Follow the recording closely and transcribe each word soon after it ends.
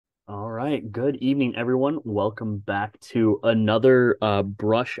right. Good evening, everyone. Welcome back to another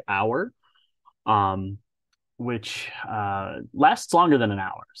brush hour, um, which lasts longer than an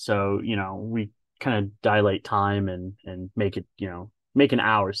hour. So, we kind of dilate time and make it, make an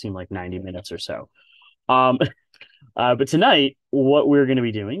hour seem like 90 minutes or so. Um, but tonight, what we're going to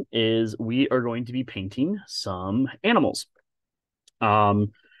be doing is we are going to be painting some animals.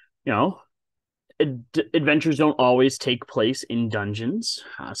 Um, you know, Adventures don't always take place in dungeons.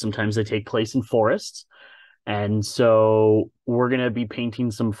 Sometimes they take place in forests. And so we're going to be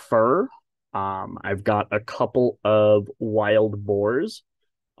painting some fur. I've got a couple of wild boars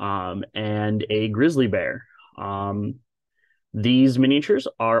and a grizzly bear. These miniatures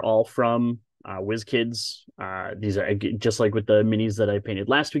are all from WizKids. These are just like with the minis that I painted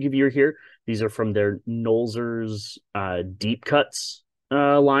last week if you were here. These are from their Nolzur's Deep Cuts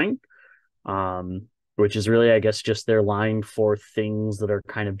line, which is really, I guess, just their line for things that are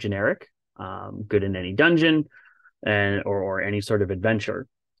kind of generic, good in any dungeon or any sort of adventure.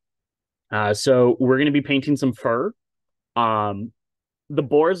 So we're going to be painting some fur. Um, the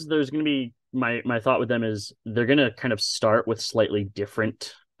boars, there's going to be my thought with them is they're going to kind of start with slightly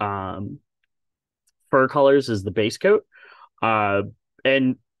different fur colors as the base coat.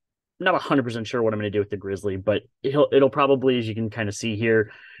 And not 100% sure what I'm going to do with the grizzly, but it'll probably, as you can kind of see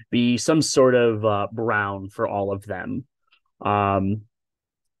here, be some sort of brown for all of them. Um,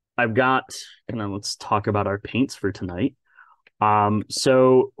 I've got, kind of, let's talk about our paints for tonight.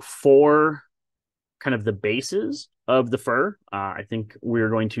 So for kind of the bases of the fur, I think we're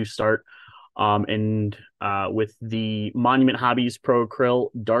going to start and with the Monument Hobbies Pro Acryl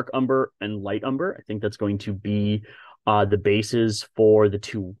Dark Umber and Light Umber. I think that's going to be the bases for the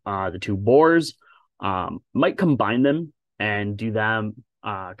two boars. Might combine them and do them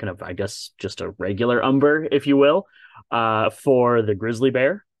kind of, I guess, just a regular umber, if you will, for the grizzly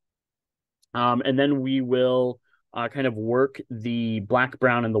bear. And then we will kind of work the black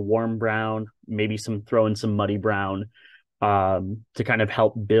brown and the warm brown, maybe throw in some muddy brown to kind of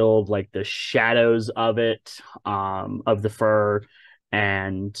help build like the shadows of it, of the fur,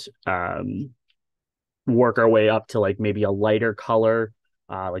 and work our way up to like maybe a lighter color,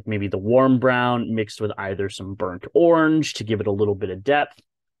 like maybe the warm brown mixed with either some burnt orange to give it a little bit of depth,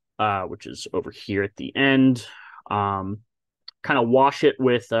 which is over here at the end. Kind of wash it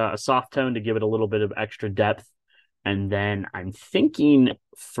with a soft tone to give it a little bit of extra depth. And then I'm thinking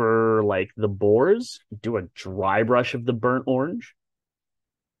for like the boars, do a dry brush of the burnt orange.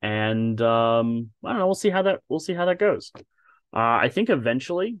 And I don't know, we'll see how that goes. I think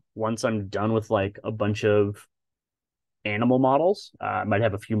eventually, once I'm done with like a bunch of animal models, I might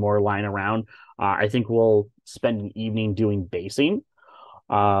have a few more lying around. I think we'll spend an evening doing basing.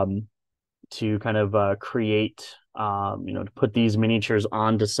 To kind of create, to put these miniatures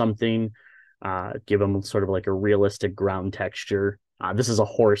onto something, give them sort of like a realistic ground texture. This is a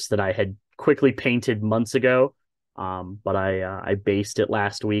horse that I had quickly painted months ago, but I based it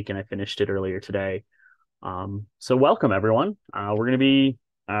last week and I finished it earlier today. So welcome everyone. We're gonna be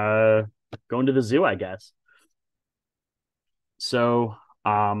going to the zoo, I guess. So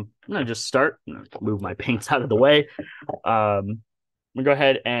I'm gonna just start. Move my paints out of the way. I'm gonna go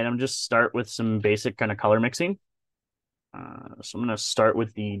ahead and I'm just start with some basic kind of color mixing. So I'm gonna start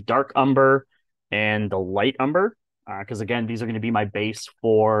with the dark umber and the light umber, because again, these are going to be my base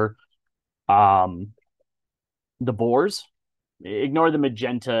for um, the boars. Ignore the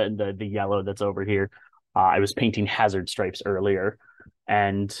magenta and the yellow that's over here. I was painting hazard stripes earlier,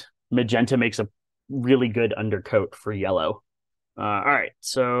 and magenta makes a really good undercoat for yellow. All right,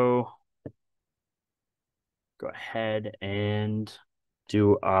 so go ahead and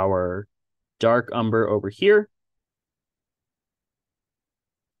do our dark umber over here.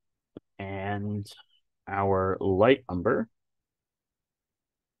 And our light umber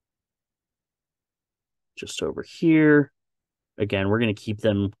just over here. Again, we're going to keep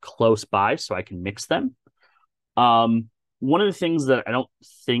them close by so I can mix them. One of the things that I don't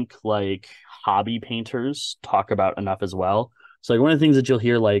think like hobby painters talk about enough as well. So like one of the things that you'll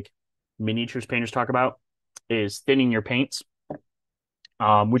hear like miniatures painters talk about is thinning your paints,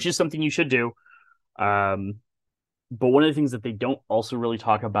 which is something you should do. But one of the things that they don't also really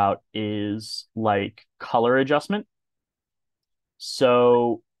talk about is like color adjustment.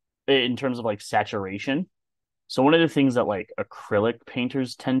 So in terms of like saturation. So one of the things that like acrylic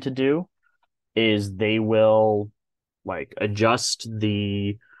painters tend to do is they will like adjust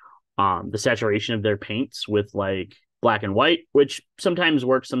the saturation of their paints with like black and white, which sometimes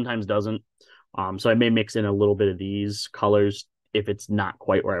works, sometimes doesn't. So I may mix in a little bit of these colors if it's not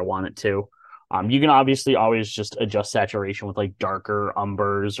quite where I want it to. You can obviously always just adjust saturation with like darker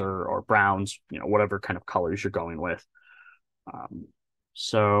umbers or browns, whatever kind of colors you're going with. Um,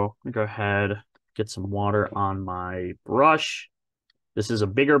 so I'm gonna go ahead, get some water on my brush. This is a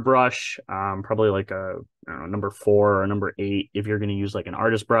bigger brush, probably like a I don't know, number 4 or number 8 if you're going to use like an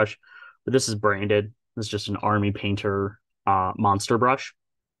artist brush. But this is branded. This is just an Army Painter monster brush.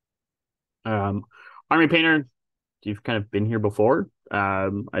 Um, Army Painter, you've kind of been here before. I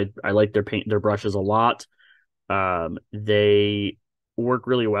like their brushes a lot. They work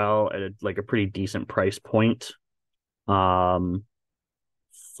really well at like a pretty decent price point. Um,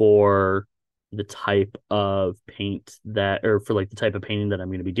 for the type of paint that, or for like the type of painting that I'm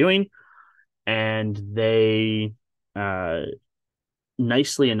going to be doing. And they, uh,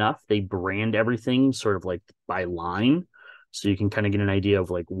 nicely enough, they brand everything sort of like by line. So you can kind of get an idea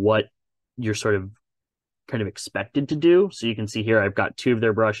of like what you're sort of kind of expected to do. So you can see here, I've got 2 of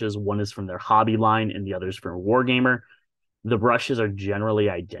their brushes. One is from their hobby line and the other is from Wargamer. The brushes are generally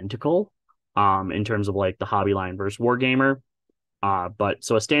identical in terms of like the hobby line versus Wargamer. But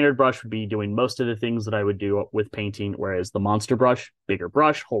so a standard brush would be doing most of the things that I would do with painting, whereas the monster brush, bigger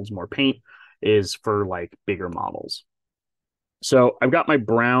brush, holds more paint, is for like bigger models. So I've got my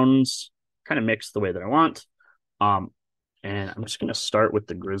browns kind of mixed the way that I want. Um, and I'm just going to start with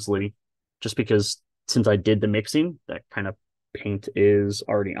the grizzly, just because since I did the mixing, that kind of paint is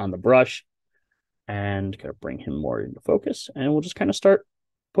already on the brush, and kind of bring him more into focus. And we'll just kind of start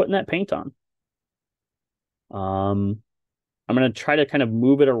putting that paint on. I'm going to try to kind of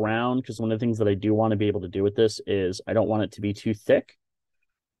move it around because one of the things that I do want to be able to do with this is I don't want it to be too thick.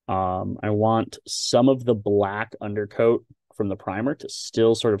 I want some of the black undercoat from the primer to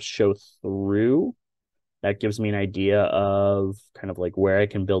still sort of show through. That gives me an idea of kind of like where I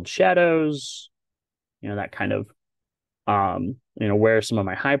can build shadows, that kind of, where some of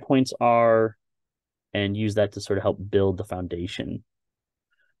my high points are, and use that to sort of help build the foundation.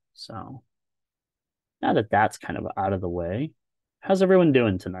 So now that that's kind of out of the way, how's everyone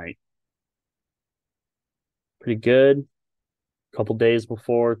doing tonight? Pretty good. A couple days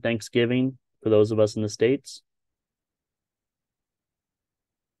before Thanksgiving for those of us in the States.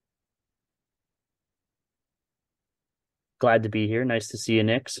 Glad to be here. Nice to see you,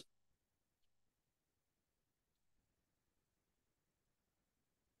 Nix.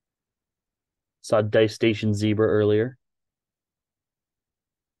 Saw Dice Station Zebra earlier.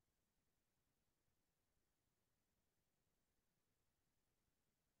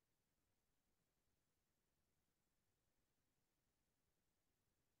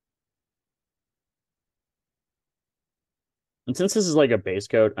 And since this is like a base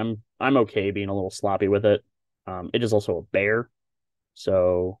coat, I'm okay being a little sloppy with it. It is also a bear,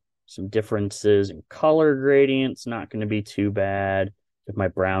 so some differences in color gradients not going to be too bad if my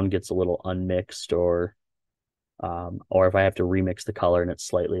brown gets a little unmixed or if I have to remix the color and it's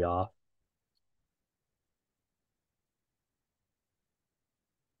slightly off.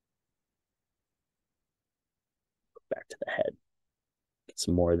 Back to the head. Get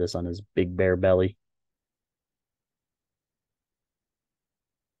some more of this on his big bear belly.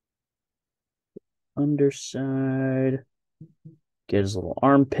 Underside. Get his little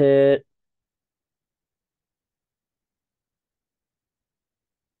armpit.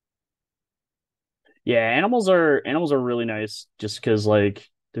 Yeah, animals are really nice just because like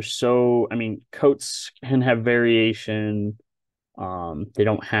they're so, I mean, coats can have variation. They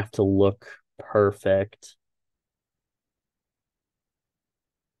don't have to look perfect.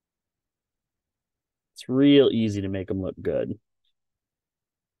 It's real easy to make them look good.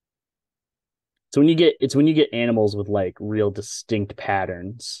 So when you get animals with like real distinct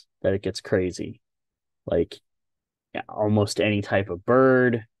patterns that it gets crazy. Like, yeah, almost any type of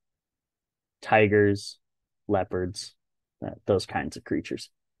bird, tigers, leopards, those kinds of creatures.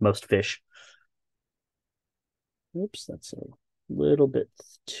 Most fish. Oops, that's a little bit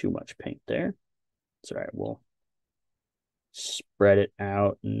too much paint there. It's all right. We'll spread it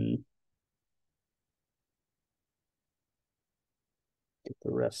out and get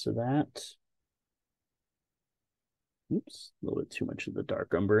the rest of that. Oops, a little bit too much of the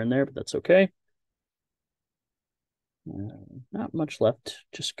dark umber in there, but that's okay. Not much left.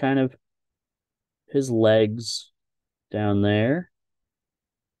 Just kind of his legs down there,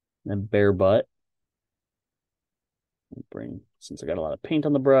 and bare butt. Since I got a lot of paint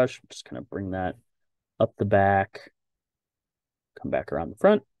on the brush, just kind of bring that up the back, come back around the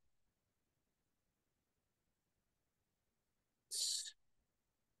front.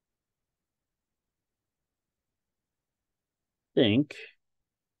 Think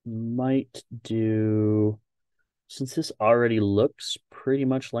might do since this already looks pretty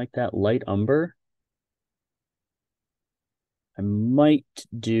much like that light umber, I might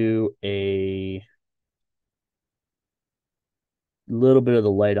do a little bit of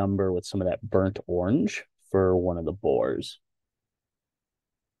the light umber with some of that burnt orange for one of the boars.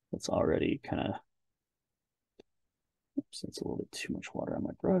 That's already kind of, oops, that's a little bit too much water on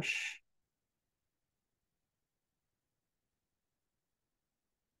my brush.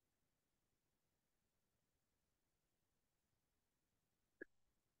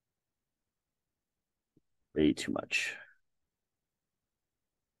 Way too much.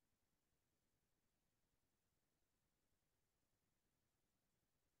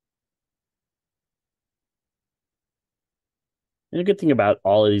 And the good thing about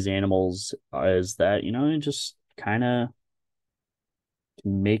all of these animals is that, you just kind of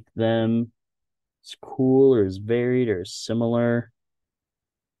make them as cool or as varied or as similar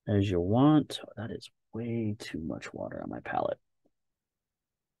as you want. Oh, that is way too much water on my palette.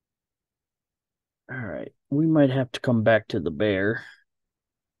 All right, we might have to come back to the bear.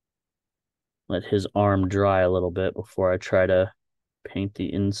 Let his arm dry a little bit before I try to paint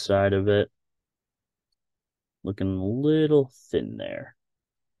the inside of it. Looking a little thin there.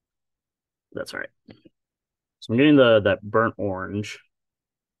 That's all right. So I'm getting that burnt orange.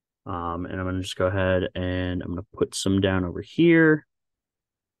 And I'm gonna just go ahead and I'm gonna put some down over here.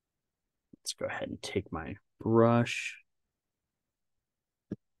 Let's go ahead and take my brush,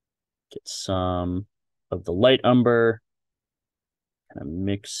 get some of the light umber, kind of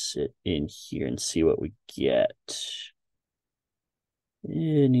mix it in here and see what we get.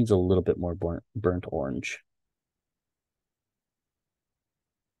 It needs a little bit more burnt orange.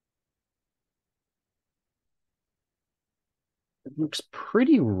 It looks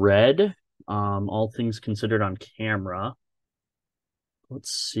pretty red, all things considered on camera.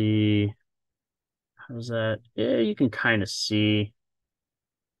 Let's see. How's that? Yeah, you can kind of see.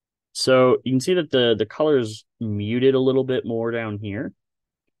 So you can see that the color is muted a little bit more down here.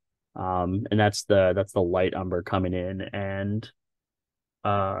 And that's the light umber coming in and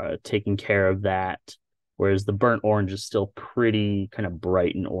taking care of that. Whereas the burnt orange is still pretty kind of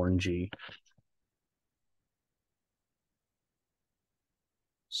bright and orangey.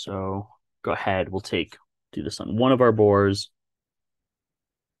 So go ahead, do this on one of our boars.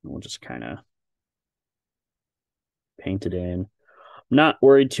 And we'll just kind of paint it in. I'm not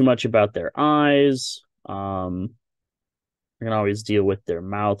worried too much about their eyes. I can always deal with their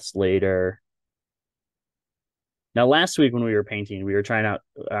mouths later. Now, last week when we were painting, we were trying out,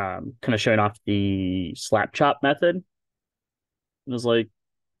 kind of showing off the slap chop method. It was like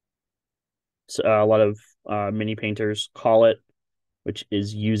a lot of mini painters call it, which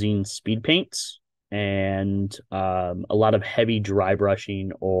is using speed paints and a lot of heavy dry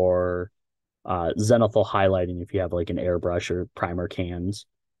brushing or zenithal highlighting if you have like an airbrush or primer cans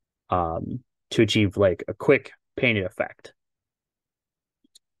to achieve like a quick painted effect.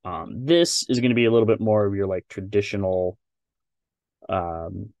 This is going to be a little bit more of your like traditional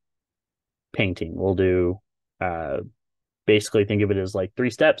um, painting. We'll do basically think of it as like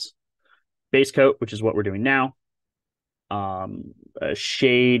 3 steps: base coat, which is what we're doing now, a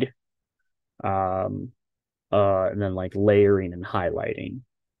shade, um, and then like layering and highlighting,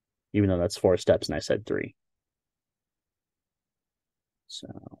 even though that's 4 steps and I said 3. So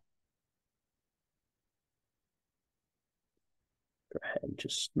go ahead and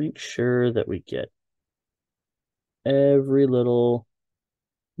just make sure that we get every little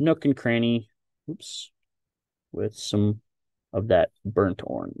nook and cranny, oops, with some of that burnt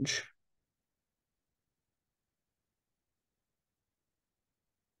orange.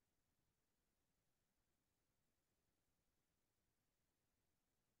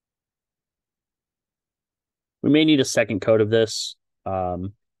 We may need a second coat of this.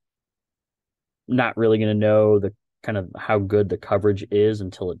 Not really going to know the kind of how good the coverage is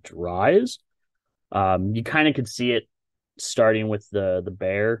until it dries. You kind of could see it starting with the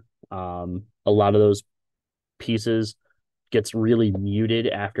bear. A lot of those pieces gets really muted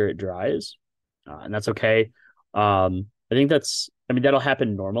after it dries, and that's okay. I think I mean, that'll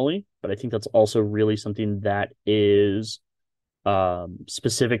happen normally, but I think that's also really something that is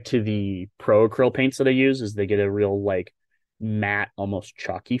specific to the pro acrylic paints that I use. Is they get a real like matte, almost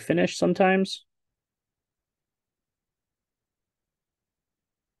chalky finish sometimes.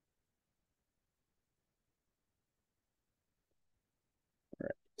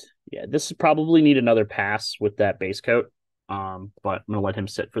 Yeah, this probably need another pass with that base coat. But I'm gonna let him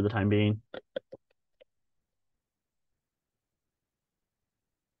sit for the time being.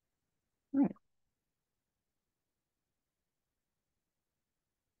 All right.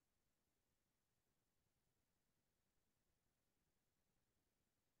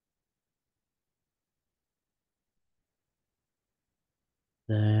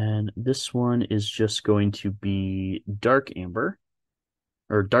 Then this one is just going to be dark amber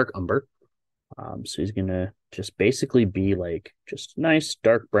or dark umber. So he's gonna just basically be like just nice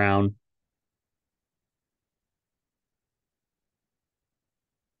dark brown.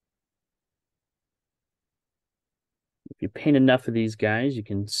 If you paint enough of these guys, you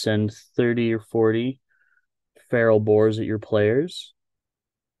can send 30 or 40 feral boars at your players.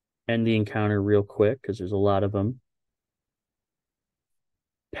 End the encounter real quick because there's a lot of them.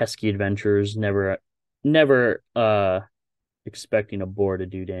 Pesky adventurers never expecting a boar to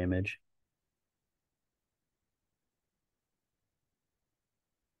do damage.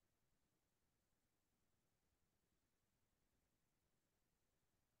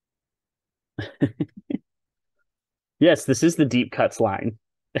 Yes, this is the deep cuts line.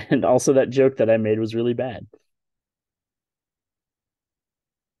 And also that joke that I made was really bad.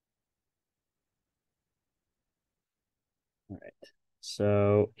 All right.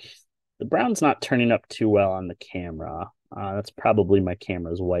 So the brown's not turning up too well on the camera. That's probably my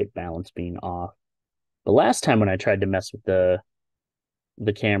camera's white balance being off. The last time when I tried to mess with the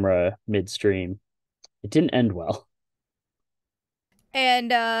camera midstream, it didn't end well.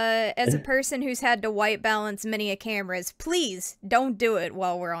 And as a person who's had to white balance many a cameras, please don't do it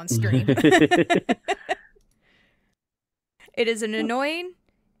while we're on stream. It is an annoying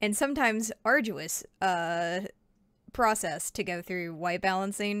and sometimes arduous process to go through white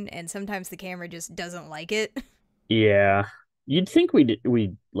balancing, and sometimes the camera just doesn't like it. Yeah. You'd think we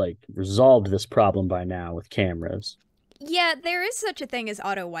like resolved this problem by now with cameras. Yeah, there is such a thing as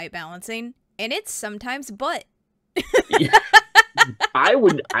auto white balancing, and it's sometimes butt. Yeah. I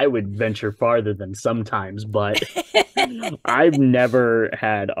would venture farther than sometimes, but I've never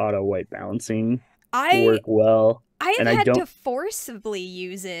had auto white balancing I work well. I And have I had don't to forcibly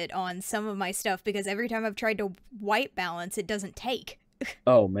use it on some of my stuff because every time I've tried to white balance, it doesn't take.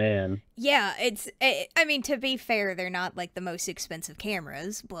 oh man. Yeah, I mean, to be fair, they're not like the most expensive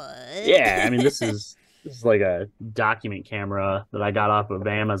cameras, but. Yeah, I mean this is like a document camera that I got off of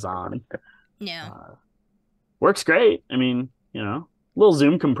Amazon. No. Uh, Works great. I mean, a little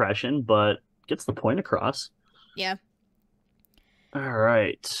zoom compression, but gets the point across. Yeah. All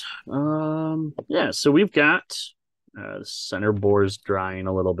right. Yeah, so we've got the center bore's drying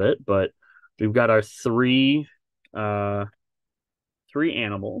a little bit, but we've got our uh three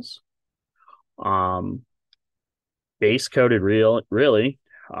animals. Um Base coated real really.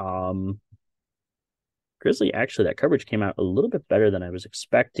 Um Grizzly actually that coverage came out a little bit better than I was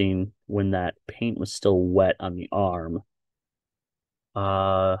expecting when that paint was still wet on the arm.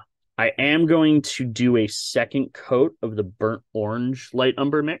 Uh, I am going to do a second coat of the burnt orange light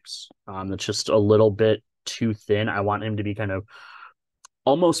umber mix. That's just a little bit too thin. I want him to be kind of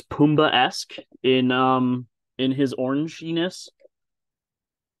almost Pumba esque in his oranginess.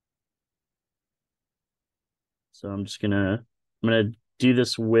 So I'm gonna do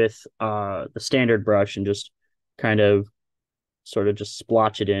this with the standard brush and just kind of sort of just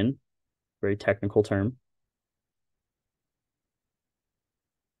splotch it in. Very technical term.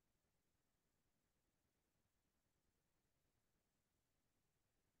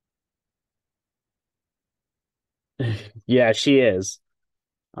 Yeah, she is.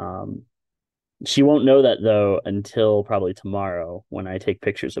 Um, She won't know that though until probably tomorrow when I take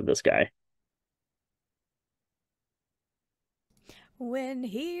pictures of this guy. When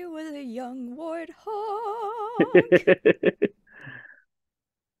he was a young warthog.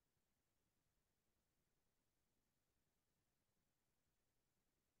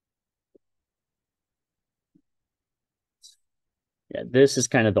 Yeah, this is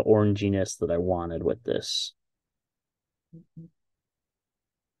kind of the oranginess that I wanted with this.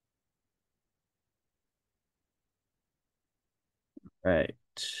 Right.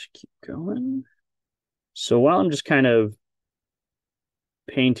 Keep going. So while I'm just kind of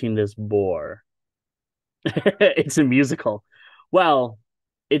painting this boar, it's a musical. Well,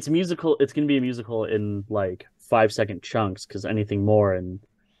 it's musical. It's going to be a musical in like 5-second chunks because anything more and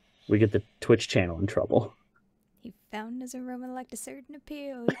we get the Twitch channel in trouble. He found his aroma like a certain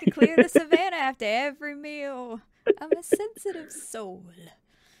appeal. He could clear the savannah after every meal. I'm a sensitive soul,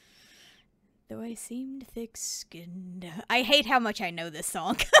 though I seemed thick-skinned. I hate how much I know this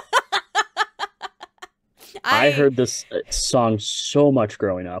song. I I heard this song so much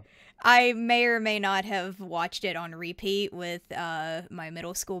growing up. I may or may not have watched it on repeat with my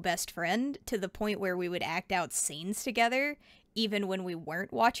middle school best friend to the point where we would act out scenes together, even when we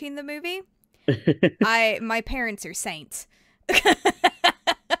weren't watching the movie. My parents are saints.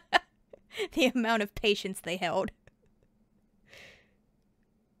 The amount of patience they held.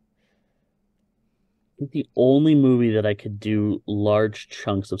 think the only movie that I could do large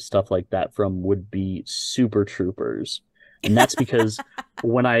chunks of stuff like that from would be Super Troopers. And that's because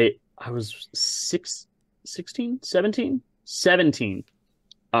when I was 16, 17, 17,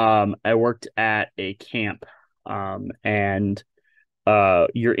 I worked at a camp. And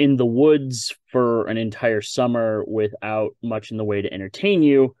you're in the woods for an entire summer without much in the way to entertain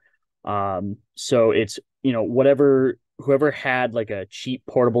you. So it's, whatever whoever had like a cheap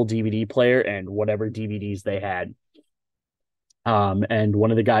portable DVD player and whatever DVDs they had. And one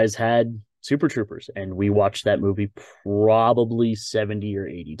of the guys had Super Troopers, and we watched that movie probably 70 or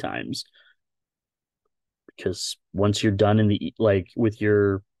 80 times because once you're done in the like with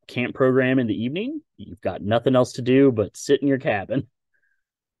your camp program in the evening, you've got nothing else to do but sit in your cabin.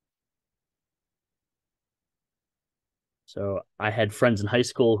 So I had friends in high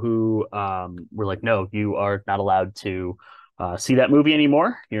school who were like, "No, you are not allowed to see that movie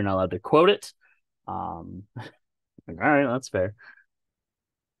anymore. You're not allowed to quote it." Like, all right, that's fair.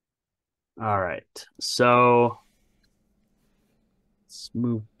 All right, so let's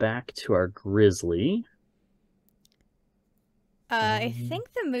move back to our Grizzly. I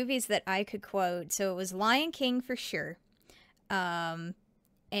think the movies that I could quote, so it was Lion King for sure, um,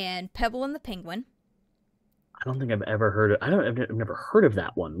 and Pebble and the Penguin. I don't think I've ever heard of. I've never heard of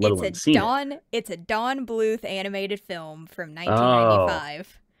that one, let It's alone a seen it. Don Bluth animated film from Oh,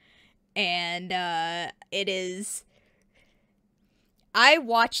 1995, and it is. I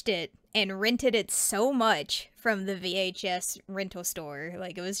watched it and rented it so much from the VHS rental store.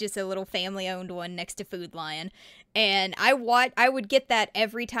 Like it was just a little family owned one next to Food Lion. And I would get that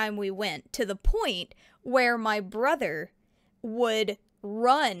every time we went, to the point where my brother would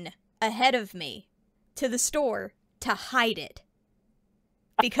run ahead of me to the store to hide it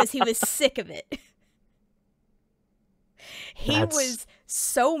because he was sick of it. He that's was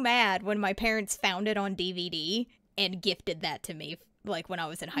so mad when my parents found it on DVD and gifted that to me, like when I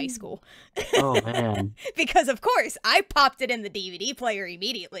was in high school. oh man. Because of course I popped it in the DVD player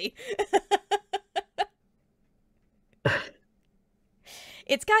immediately.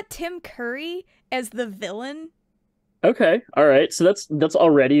 It's got Tim Curry as the villain. Okay, all right. So that's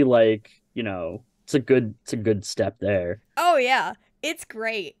already like it's a good step there. Oh yeah, it's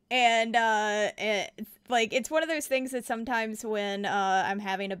great. And like it's one of those things that sometimes when I'm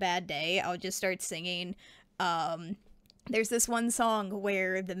having a bad day, I'll just start singing. um there's this one song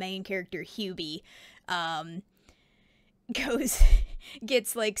where the main character Hubie um goes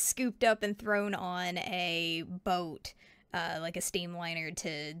gets like scooped up and thrown on a boat, like a steamliner,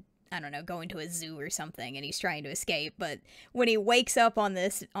 to, I don't know, go into a zoo or something, and he's trying to escape. But when he wakes up on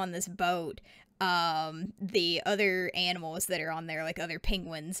this boat, the other animals that are on there, like other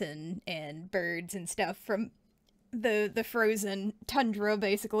penguins and birds and stuff from the frozen tundra,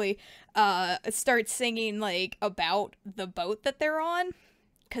 basically, start singing like about the boat that they're on,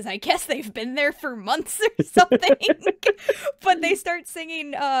 because I guess they've been there for months or something. But they start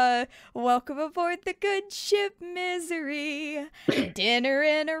singing, welcome aboard the good ship Misery, dinner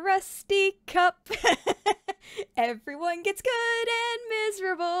in a rusty cup. Everyone gets good and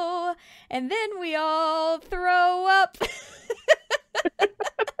miserable, and then we all throw up.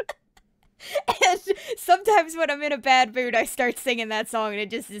 And sometimes when I'm in a bad mood, I start singing that song, and it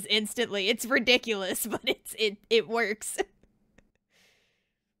just is instantly. It's ridiculous, but it works.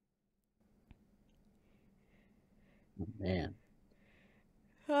 Oh, man,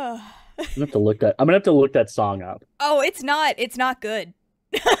 Oh, I'm gonna have to look that song up. it's not good.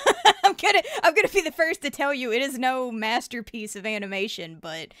 I'm gonna be the first to tell you it is no masterpiece of animation,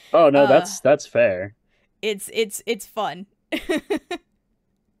 but Oh no, uh that's fair. it's fun.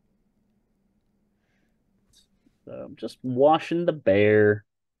 So I'm just washing the bear,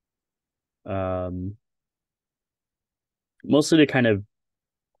 um, mostly to kind of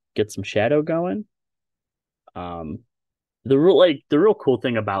get some shadow going. Um, the real cool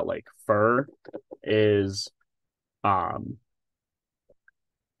thing about like fur is um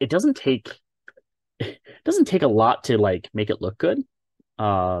it doesn't take a lot to like make it look good.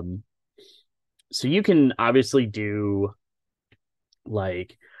 Um, so you can obviously do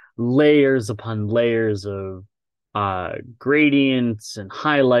like layers upon layers of gradients and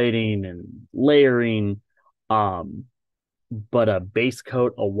highlighting and layering. Um, but a base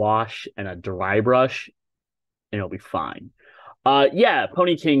coat, a wash, and a dry brush, and it'll be fine. Yeah,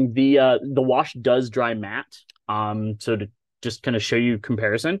 Pony King, the wash does dry matte. So to just kind of show you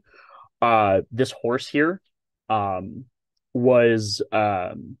comparison, this horse here, um, was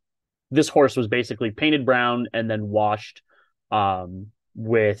this horse was basically painted brown and then washed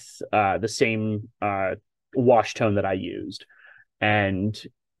with the same wash tone that I used, and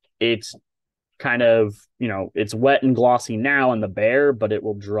it's kind of, it's wet and glossy now on the bear, but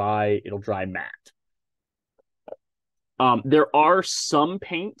it'll dry matte. There are some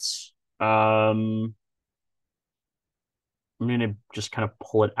paints. I'm gonna just kind of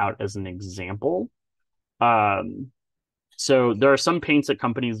pull it out as an example. Um, so there are some paints that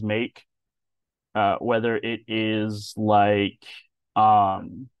companies make, whether it is like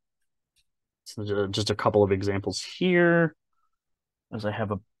um so just a couple of examples here, as I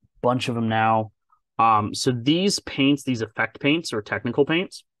have a bunch of them now. So these paints, these effect paints or technical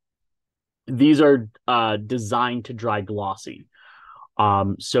paints, these are designed to dry glossy.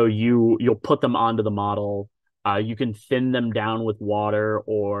 So you'll put them onto the model. You can thin them down with water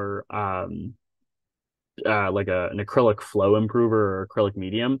or like an acrylic flow improver or acrylic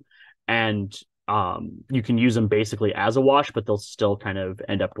medium, and you can use them basically as a wash, but they'll still kind of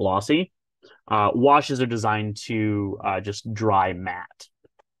end up glossy. Washes are designed to just dry matte.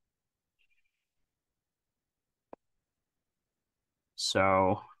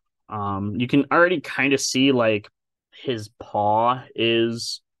 So you can already kind of see like his paw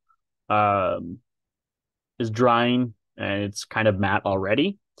um, is drying and it's kind of matte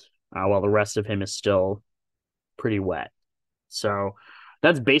already, while the rest of him is still pretty wet. So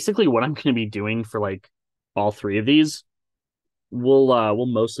that's basically what I'm going to be doing for like all three of these. We'll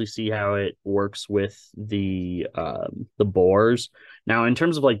mostly see how it works with the boars. Now, in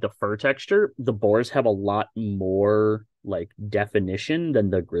terms of like the fur texture, the boars have a lot more like definition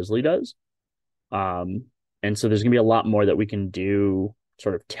than the grizzly does. Um, and so there's gonna be a lot more that we can do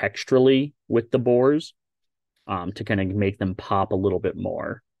sort of texturally with the boars, to kind of make them pop a little bit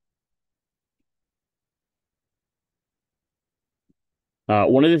more.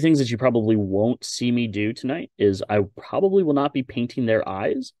 One of the things that you probably won't see me do tonight is I probably will not be painting their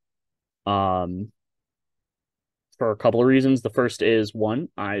eyes. Um, for a couple of reasons. The first is one,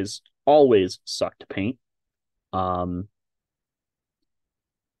 eyes always suck to paint. Um,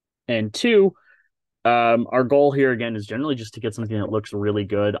 and two, our goal here again is generally just to get something that looks really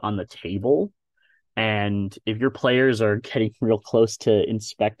good on the table. And if your players are getting real close to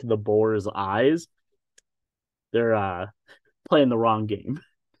inspect the boar's eyes, they're playing the wrong game.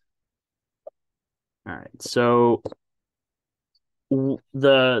 All right, so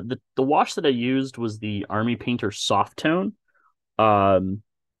the wash that I used was the Army Painter Soft Tone. Um,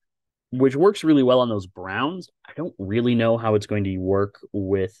 which works really well on those browns. I don't really know how it's going to work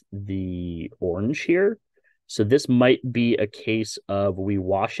with the orange here. So this might be a case of we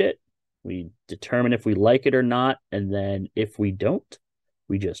wash it, we determine if we like it or not, and then if we don't,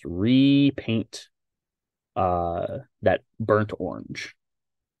 we just repaint that burnt orange.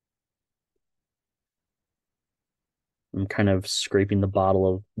 I'm kind of scraping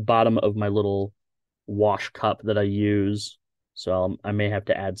the bottom of my little wash cup that I use. So I may have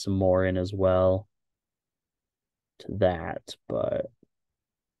to add some more in as well to that, but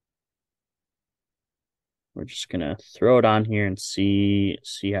we're just gonna throw it on here and see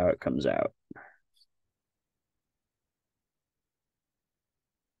how it comes out.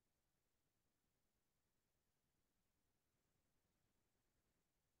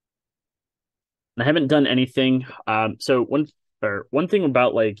 I haven't done anything. So one thing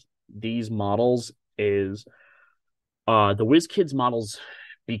about like these models is the WizKids models,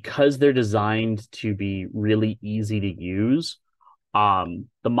 because they're designed to be really easy to use.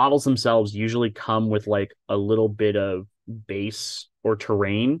 The models themselves usually come with like a little bit of base or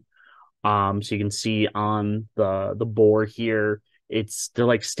terrain. So you can see on the boar here, they're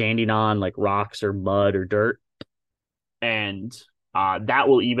like standing on like rocks or mud or dirt, and that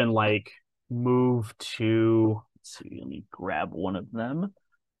will even like move to. Let's see, let me grab one of them.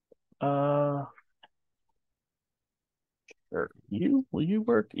 Uh, or will you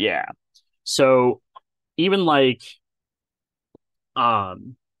work? Yeah. So even like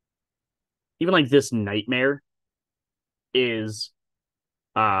um even like this nightmare is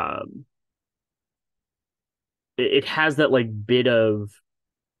um it has that like bit of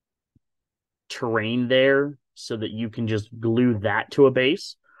terrain there so that you can just glue that to a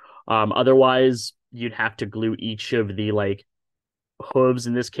base. Otherwise, you'd have to glue each of the like hooves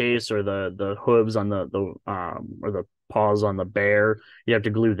in this case, or the hooves on the or the paws on the bear. You have to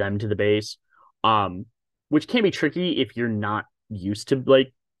glue them to the base, which can be tricky if you're not used to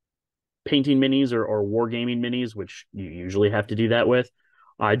like painting minis or wargaming minis, which you usually have to do that with.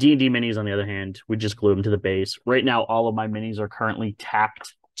 D&D minis, on the other hand, we just glue them to the base. Right now, all of my minis are currently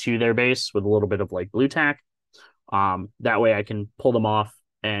tacked to their base with a little bit of like glue tack. That way I can pull them off,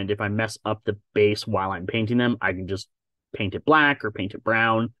 and if I mess up the base while I'm painting them, I can just paint it black or paint it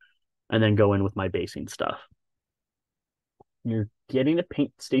brown and then go in with my basing stuff. You're getting the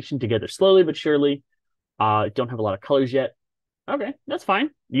paint station together slowly but surely. Don't have a lot of colors yet. Okay, that's fine.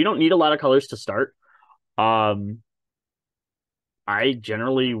 You don't need a lot of colors to start. Um, I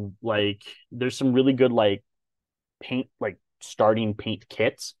generally like there's some really good like paint like starting paint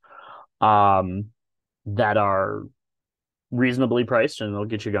kits um that are reasonably priced and they'll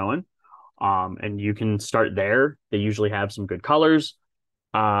get you going. And you can start there. They usually have some good colors.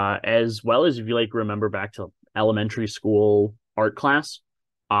 As well as if you like remember back to elementary school art class,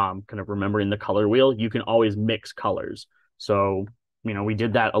 kind of remembering the color wheel, you can always mix colors. So, we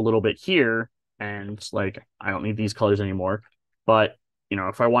did that a little bit here, and it's like, I don't need these colors anymore. But,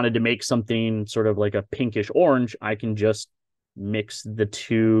 if I wanted to make something sort of like a pinkish orange, I can just mix the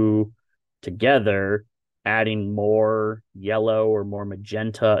two together, adding more yellow or more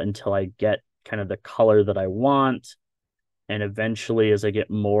magenta until I get kind of the color that I want, and eventually, as I get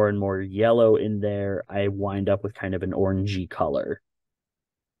more and more yellow in there, I wind up with kind of an orangey color.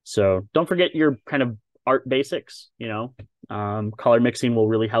 So don't forget your kind of art basics. Color mixing will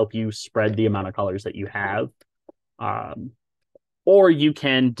really help you spread the amount of colors that you have. Um, or you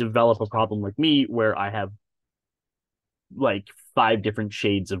can develop a problem like me where I have like five different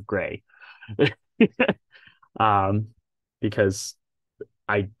shades of gray. um, because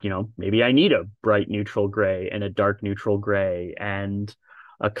maybe I need a bright neutral gray and a dark neutral gray and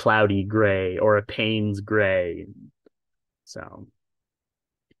a cloudy gray or a Payne's gray. So,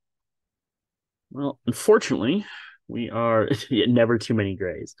 well, unfortunately, we are never too many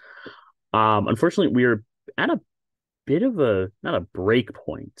grays. Unfortunately, we are at a bit of a not a break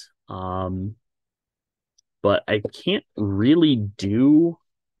point. But I can't really do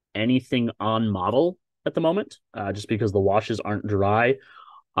anything on model at the moment, just because the washes aren't dry.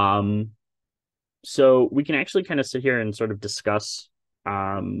 Um, So we can actually kind of sit here and sort of discuss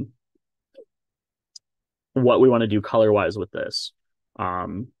um, what we want to do color wise with this.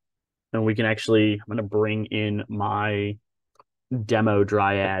 Um, and we can actually, I'm going to bring in my demo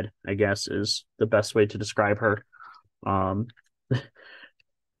dryad, I guess is the best way to describe her. Um,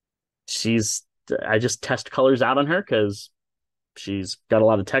 she's, I just test colors out on her because she's got a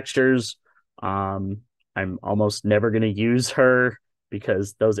lot of textures. Um, I'm almost never going to use her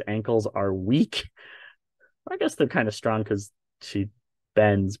because those ankles are weak. I guess they're kind of strong because she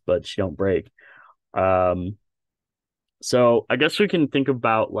bends, but she don't break. Um, so I guess we can think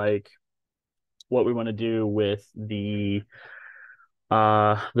about like what we want to do with the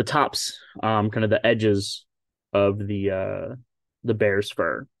tops, kind of the edges of the bear's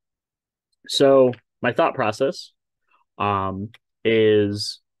fur. So my thought process um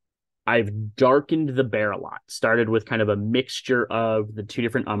is I've darkened the bear a lot. Started with kind of a mixture of the two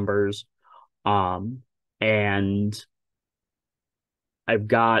different umbers. Um, and I've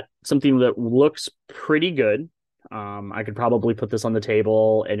got something that looks pretty good. I could probably put this on the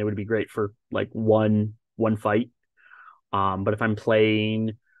table and it would be great for like one fight. But if I'm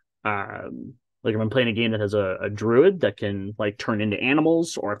playing like if I'm playing a game that has a druid that can like turn into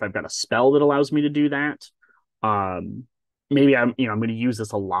animals, or if I've got a spell that allows me to do that, um, maybe I'm going to use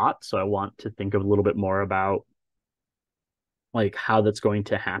this a lot. So I want to think of a little bit more about like how that's going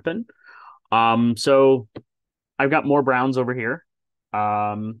to happen. So I've got more browns over here.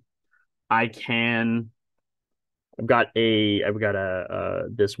 Um, I can. I've got a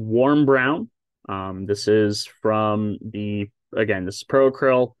this warm brown. This is from this is Pro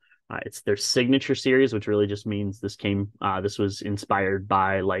Acryl. It's their signature series, which really just means this was inspired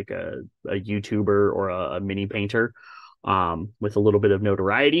by like a YouTuber or a mini painter, with a little bit of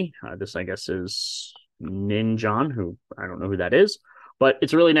notoriety. This I guess is Ninjon, who I don't know who that is, but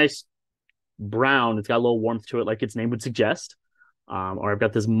it's a really nice brown. It's got a little warmth to it, like its name would suggest. Or I've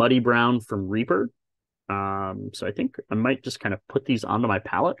got this muddy brown from Reaper. So I think I might just kind of put these onto my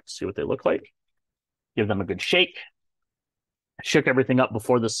palette, see what they look like, give them a good shake. I shook everything up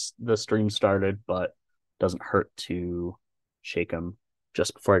before the stream started, but it doesn't hurt to shake them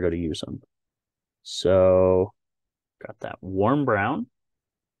just before I go to use them. So got that warm brown,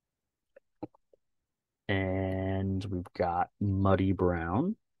 and we've got muddy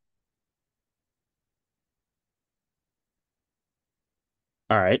brown.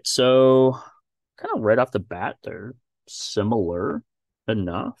 All right, so kind of right off the bat, they're similar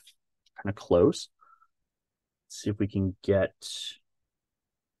enough, kind of close. Let's see if we can get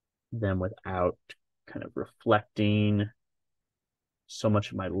them without kind of reflecting so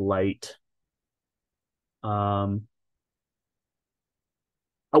much of my light. Um,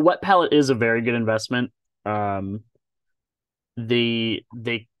 a wet palette is a very good investment. Um, they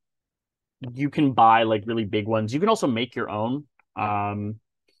you can buy like really big ones. You can also make your own. Um,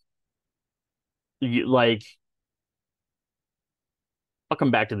 you like I'll come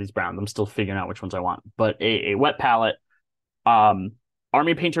back to these browns. I'm still figuring out which ones I want. But a wet palette. Um,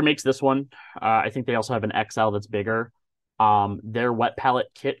 Army Painter makes this one. I think they also have an XL that's bigger. Their wet palette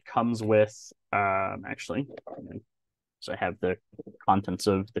kit comes with actually, so I have the contents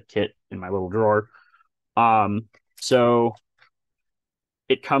of the kit in my little drawer. So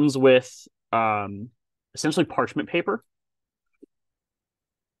it comes with essentially parchment paper,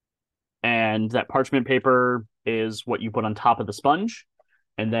 and that parchment paper is what you put on top of the sponge,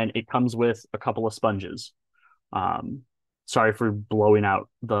 and then it comes with a couple of sponges. Um, Sorry for blowing out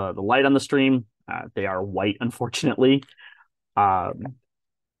the light on the stream. They are white, unfortunately. Um,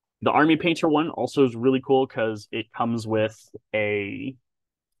 the Army Painter one also is really cool because it comes with it's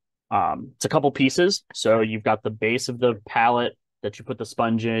a couple pieces. So you've got the base of the palette that you put the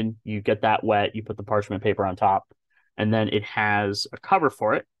sponge in, you get that wet, you put the parchment paper on top, and then it has a cover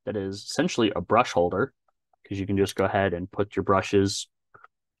for it that is essentially a brush holder because you can just go ahead and put your brushes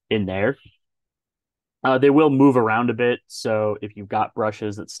in there. They will move around a bit, so if you've got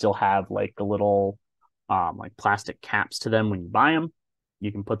brushes that still have like the little like plastic caps to them when you buy them,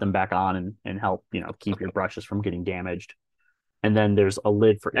 you can put them back on and help keep your brushes from getting damaged. And then there's a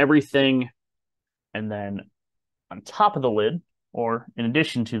lid for everything, and then on top of the lid, or in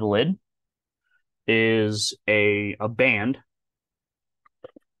addition to the lid, is a band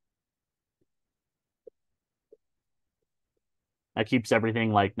that keeps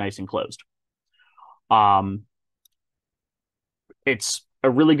everything like nice and closed. Um, it's a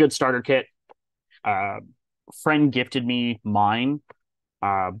really good starter kit. Friend gifted me mine,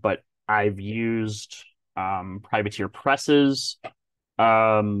 but I've used Privateer Presses,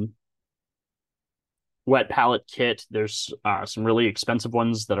 um, wet palette kit. There's some really expensive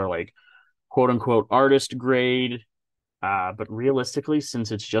ones that are like quote unquote artist grade. But realistically,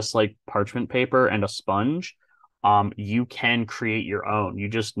 since it's just like parchment paper and a sponge, you can create your own. You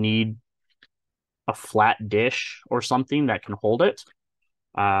just need a flat dish or something that can hold it.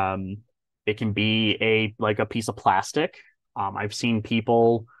 Um, it can be a piece of plastic. I've seen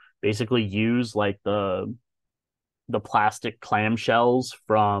people basically use like the plastic clamshells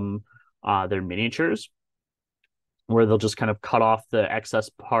from their miniatures, where they'll just kind of cut off the excess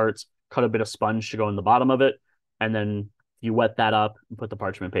parts, cut a bit of sponge to go in the bottom of it, and then you wet that up and put the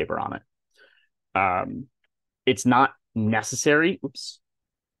parchment paper on it. It's not necessary. Oops.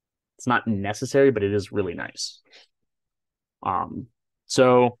 It's not necessary, but it is really nice.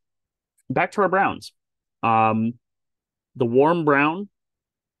 So back to our browns. The warm brown,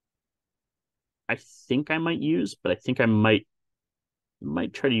 I think I might use, but I think I might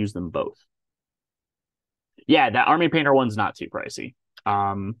try to use them both. Yeah, that Army Painter one's not too pricey.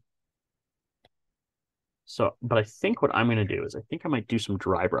 But I think what I'm going to do is I think I might do some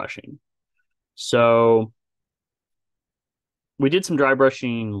dry brushing. So we did some dry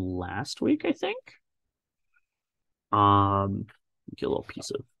brushing last week, I think. Get a little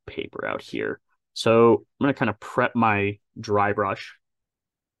piece of paper out here. So I'm going to kind of prep my dry brush.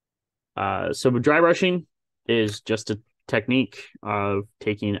 So dry brushing is just a technique of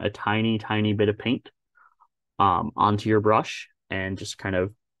taking a tiny, tiny bit of paint onto your brush and just kind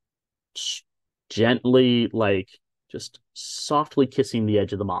of gently, like just softly kissing the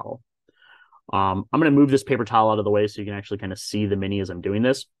edge of the model. I'm going to move this paper towel out of the way so you can actually kind of see the mini as I'm doing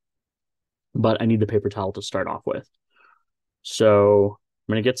this. But I need the paper towel to start off with. So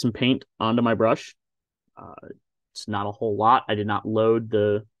I'm going to get some paint onto my brush. It's not a whole lot. I did not load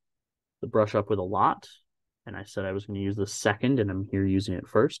the brush up with a lot. And I said I was going to use the second, and I'm here using it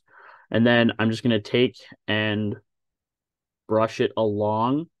first. And then I'm just going to take and brush it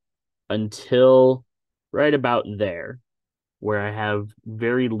along until right about there, where I have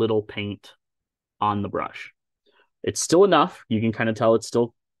very little paint on the brush. It's still enough. You can kind of tell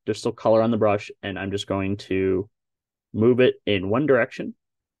there's still color on the brush, and I'm just going to move it in one direction.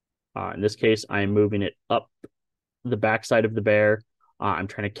 In this case, I'm moving it up the backside of the bear. I'm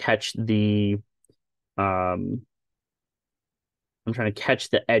trying to catch the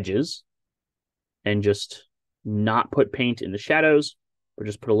edges and just not put paint in the shadows, or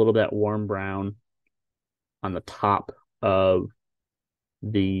just put a little bit of warm brown on the top of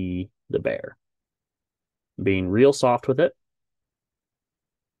the bear. Being real soft with it.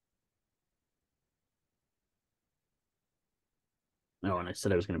 Oh, and I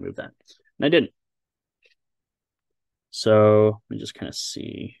said I was going to move that, and I didn't. So let me just kind of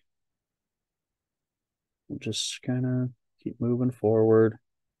see. We'll just kind of keep moving forward.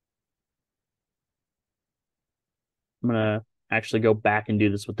 I'm going to actually go back and do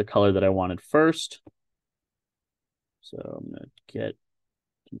this with the color that I wanted first. So I'm going to get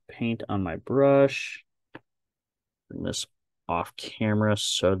some paint on my brush. Bring this off camera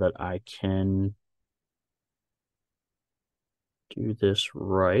so that I can do this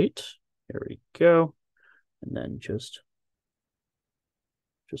right. There we go. And then just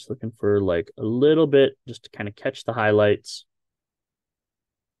looking for like a little bit just to kind of catch the highlights,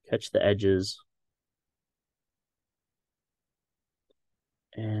 catch the edges.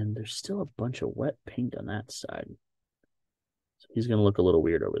 And there's still a bunch of wet paint on that side. So he's going to look a little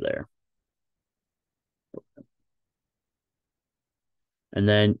weird over there. And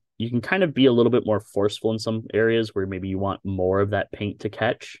then you can kind of be a little bit more forceful in some areas where maybe you want more of that paint to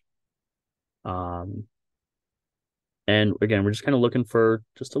catch. And again, we're just kind of looking for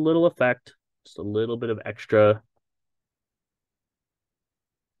just a little effect, just a little bit of extra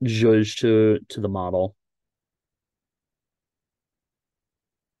zhuzh to the model.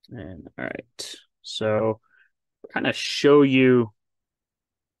 And all right, so kind of show you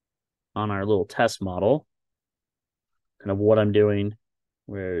on our little test model kind of what I'm doing,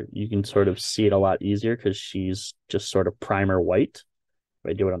 where you can sort of see it a lot easier because she's just sort of primer white.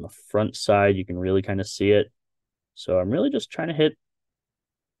 If I do it on the front side, you can really kind of see it. So I'm really just trying to hit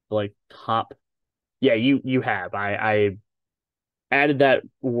like top. Yeah, you have. I added that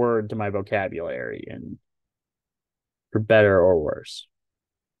word to my vocabulary, and for better or worse.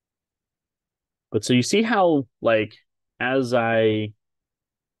 But so you see how like as I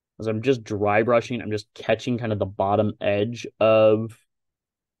as I'm just dry brushing, I'm just catching kind of the bottom edge of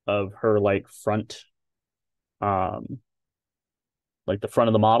her like front um like the front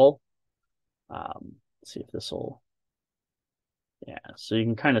of the model. Let's see if this will, yeah, so you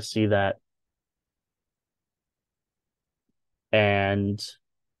can kind of see that. And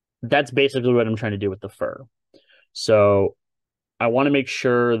that's basically what I'm trying to do with the fur. So I want to make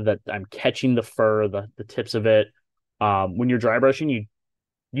sure that I'm catching the fur, the tips of it. When you're dry brushing,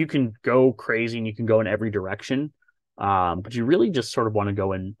 you can go crazy and you can go in every direction. But you really just sort of want to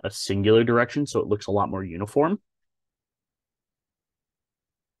go in a singular direction so it looks a lot more uniform.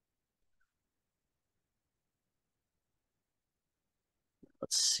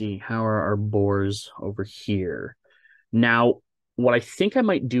 Let's see, how are our boars over here? Now, what I think I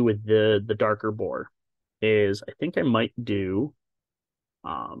might do with the darker boar is I think I might do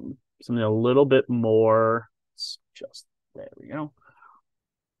something a little bit more. It's just there we go.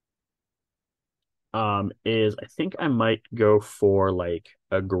 Is I think I might go for like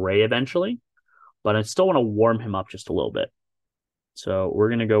a gray eventually, but I still want to warm him up just a little bit. So we're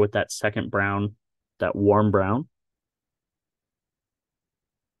gonna go with that second brown, that warm brown.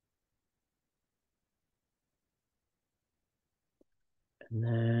 And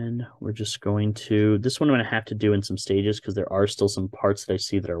then we're just going to, this one I'm going to have to do in some stages because there are still some parts that I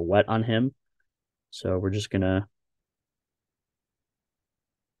see that are wet on him. So we're just going to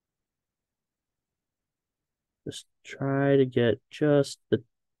just try to get just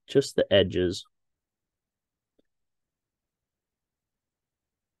the edges.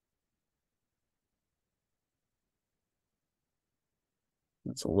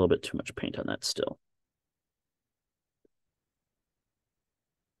 That's a little bit too much paint on that still.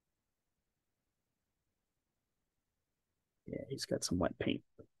 Yeah, he's got some wet paint.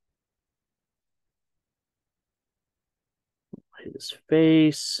 Hit his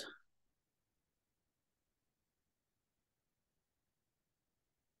face.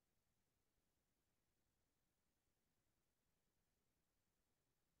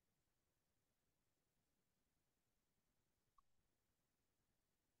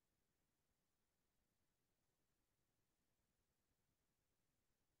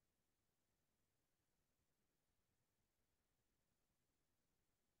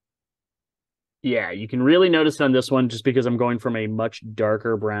 Yeah, you can really notice it on this one just because I'm going from a much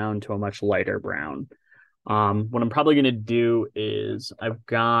darker brown to a much lighter brown. What I'm probably going to do is I've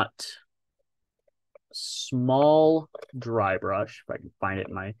got a small dry brush, if I can find it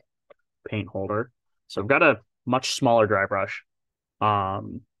in my paint holder. So I've got a much smaller dry brush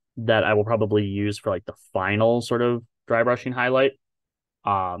that I will probably use for like the final sort of dry brushing highlight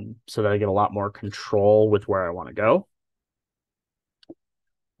so that I get a lot more control with where I want to go.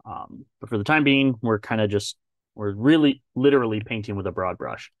 But for the time being, we're really literally painting with a broad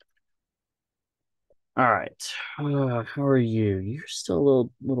brush. All right. How are you? You're still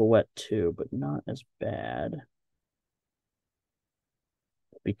a little wet too, but not as bad.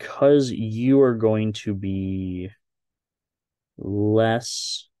 Because you are going to be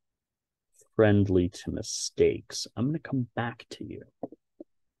less friendly to mistakes, I'm going to come back to you.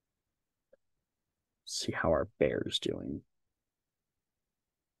 See how our bear's doing.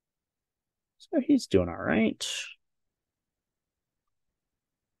 So he's doing all right.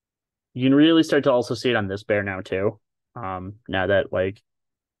 You can really start to also see it on this bear now too. Now that like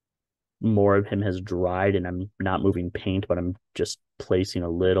more of him has dried and I'm not moving paint, but I'm just placing a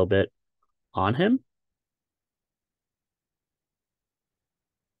little bit on him.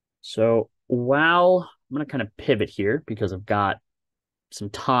 So while I'm going to kind of pivot here because I've got some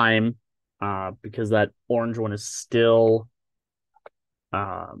time, because that orange one is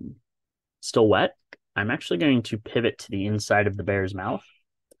um, still wet, I'm actually going to pivot to the inside of the bear's mouth.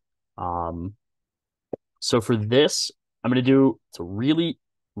 Um, so for this, I'm going to do it's a really,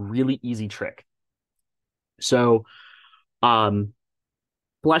 really easy trick. So um,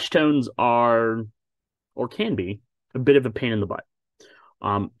 flesh tones are or can be a bit of a pain in the butt.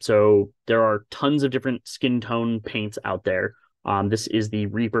 So there are tons of different skin tone paints out there. This is the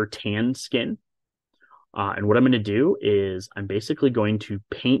Reaper Tan skin. And what I'm going to do is I'm basically going to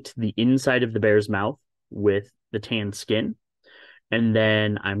paint the inside of the bear's mouth with the tan skin. And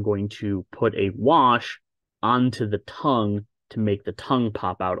then I'm going to put a wash onto the tongue to make the tongue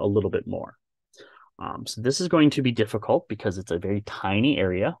pop out a little bit more. So this is going to be difficult because it's a very tiny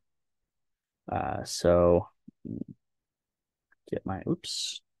area. So get my,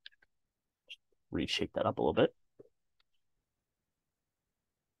 oops, reshake that up a little bit.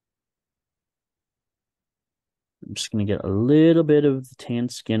 I'm just going to get a little bit of the tan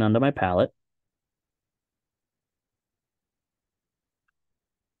skin onto my palette.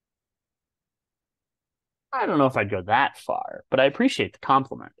 I don't know if I'd go that far, but I appreciate the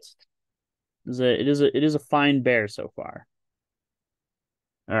compliments. It is a fine bear so far.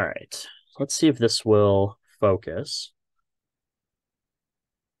 All right. Let's see if this will focus.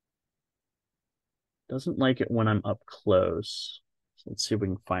 Doesn't like it when I'm up close. So let's see if we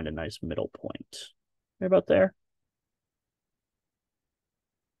can find a nice middle point. Right about there.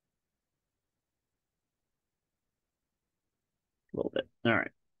 A little bit. All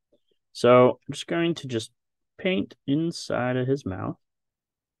right. So I'm just going to just paint inside of his mouth.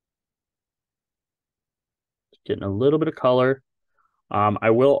 Getting a little bit of color.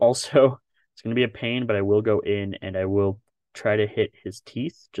 I will also, it's going to be a pain, but I will go in and I will try to hit his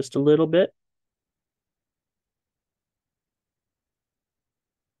teeth just a little bit.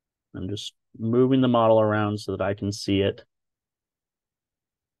 I'm just moving the model around so that I can see it.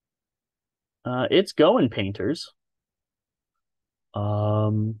 It's going, painters.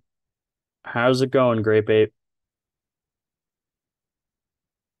 Um, how's it going, Grape Ape?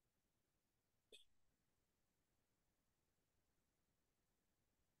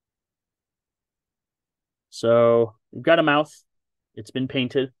 So we've got a mouth. It's been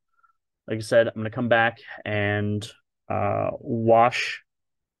painted. Like I said, I'm gonna come back and wash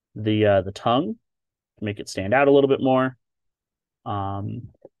the tongue to make it stand out a little bit more. Um,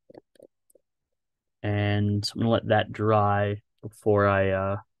 and I'm gonna let that dry before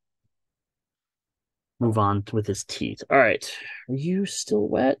I move on with his teeth. All right, are you still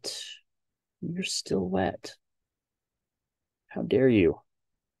wet? You're still wet. How dare you?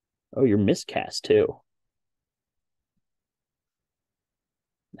 Oh, you're miscast too.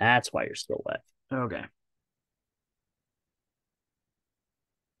 That's why you're still wet. Okay.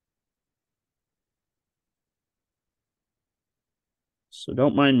 So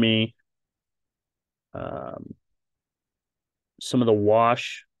don't mind me. Um, some of the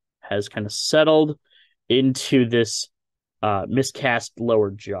wash has kind of settled into this miscast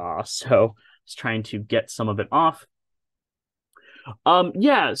lower jaw. So I was trying to get some of it off.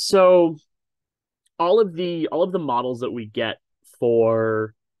 Yeah, so all of the models that we get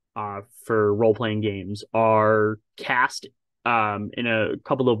for role playing games are cast in a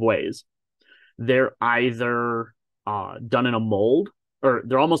couple of ways. They're either done in a mold, or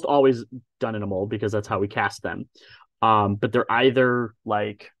they're almost always done in a mold because that's how we cast them. But they're either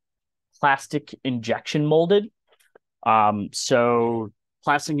like plastic injection molded. So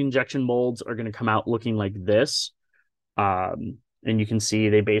plastic injection molds are going to come out looking like this. And you can see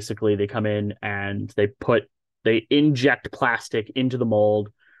they come in and they inject plastic into the mold,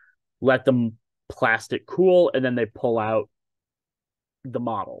 let them plastic cool, and then they pull out the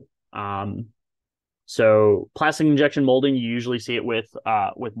model. So plastic injection molding, you usually see it with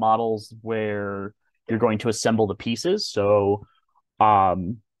models where you're going to assemble the pieces. So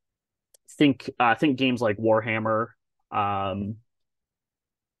um, think games like Warhammer, um,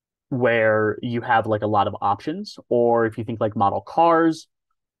 where you have like a lot of options, or if you think like model cars,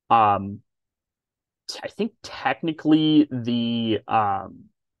 um, I think technically the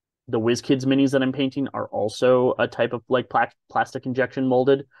WizKids minis that I'm painting are also a type of like plastic injection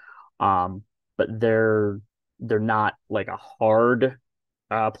molded, but they're not like a hard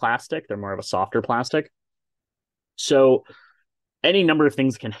plastic. They're more of a softer plastic. So any number of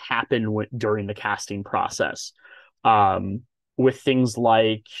things can happen during the casting process. Um, with things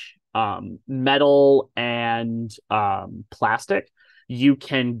like metal and plastic, you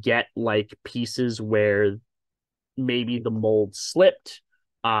can get like pieces where maybe the mold slipped,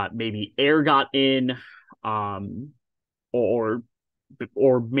 maybe air got in, um, or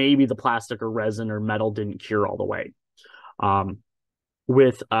maybe the plastic or resin or metal didn't cure all the way. Um,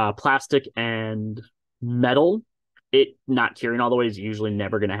 with plastic and metal, it not curing all the way is usually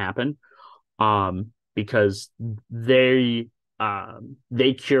never going to happen, because they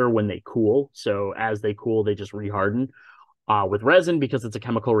cure when they cool. So as they cool, they just reharden. With resin, because it's a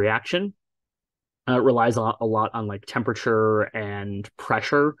chemical reaction, it relies a lot on like temperature and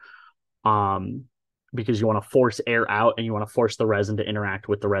pressure, um, because you want to force air out and you want to force the resin to interact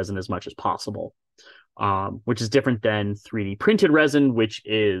with the resin as much as possible, which is different than 3D printed resin, which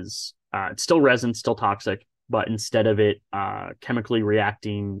is it's still resin, still toxic, but instead of it chemically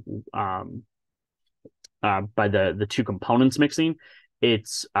reacting by the two components mixing,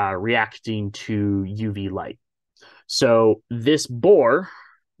 it's reacting to UV light. So this boar,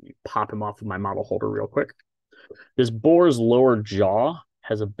 pop him off of my model holder real quick. This boar's lower jaw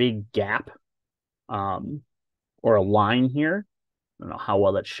has a big gap, um, or a line here. I don't know how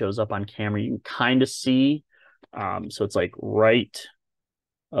well that shows up on camera. You can kind of see. So it's like right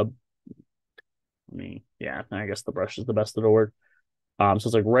up. Yeah, I guess the brush is the best that'll work. So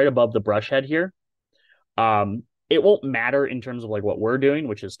it's like right above the brush head here. It won't matter in terms of like what we're doing,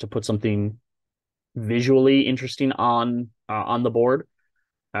 which is to put something visually interesting on the board.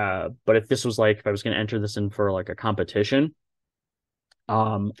 But if this was like if I was going to enter this in for like a competition,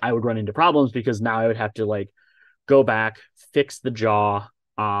 I would run into problems because now I would have to like go back, fix the jaw,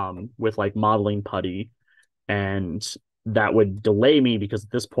 with like modeling putty, and that would delay me because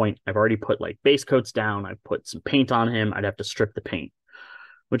at this point I've already put like base coats down, I've put some paint on him, I'd have to strip the paint,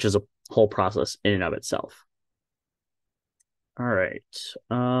 which is a whole process in and of itself. All right.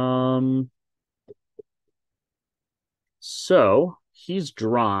 So he's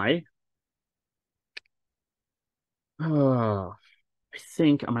dry. I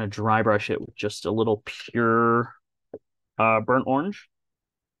think I'm gonna dry brush it with just a little pure burnt orange.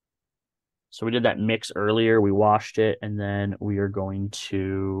 So we did that mix earlier. We washed it, and then we are going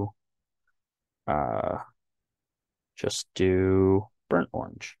to uh, just do burnt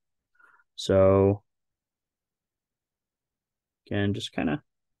orange. So again, just kind of.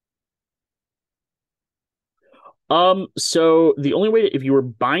 So the only way if you were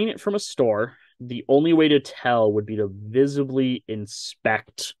buying it from a store, the only way to tell would be to visibly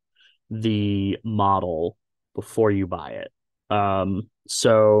inspect the model before you buy it.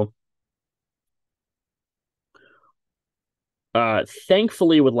 So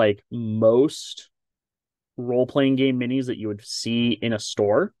thankfully with like most role-playing game minis that you would see in a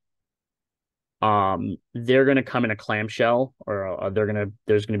store, they're gonna come in a clamshell, or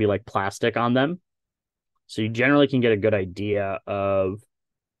there's gonna be like plastic on them. So you generally can get a good idea of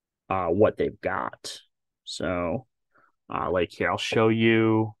what they've got. So like here, I'll show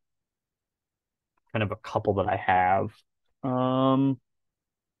you kind of a couple that I have. Um,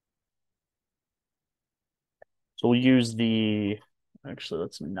 so we'll use actually,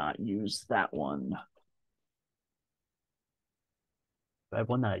 let's not use that one. I have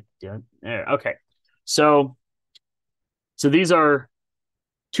one that I did. There, okay. So these are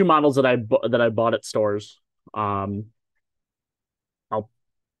two models that I bought at stores. Um, I'll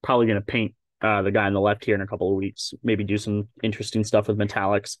probably gonna paint the guy on the left here in a couple of weeks. Maybe do some interesting stuff with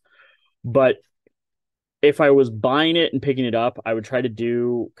metallics. But if I was buying it and picking it up, I would try to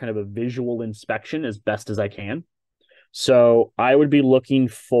do kind of a visual inspection as best as I can. So I would be looking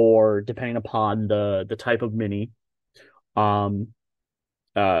for, depending upon the type of mini, um,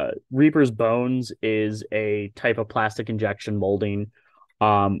 Reaper's Bones is a type of plastic injection molding.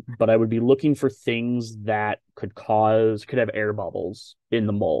 But I would be looking for things that could have air bubbles in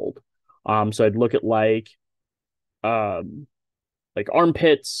the mold. So I'd look at um, like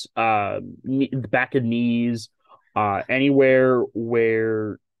armpits, the back of knees, anywhere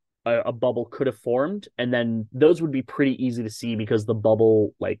where a bubble could have formed, and then those would be pretty easy to see because the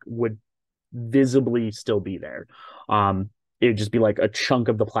bubble like would visibly still be there. Um, it would just be like a chunk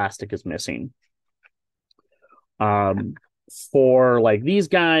of the plastic is missing. Um, for like these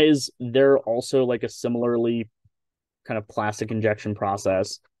guys, they're also like a similarly kind of plastic injection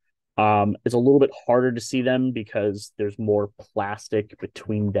process. It's a little bit harder to see them because there's more plastic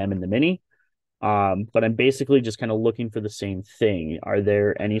between them and the mini. But I'm basically just kind of looking for the same thing. Are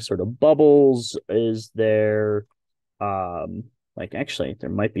there any sort of bubbles? Is there like actually there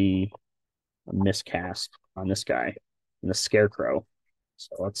might be a miscast on this guy in the scarecrow.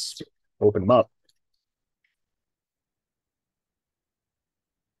 So let's open them up.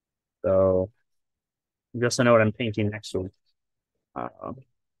 I guess I know what I'm painting next to him. Uh,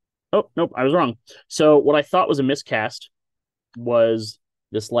 oh, nope, I was wrong. So what I thought was a miscast was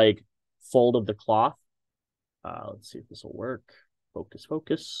this like fold of the cloth. Let's see if this will work. Focus,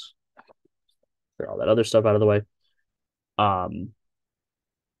 focus. Clear all that other stuff out of the way. Um,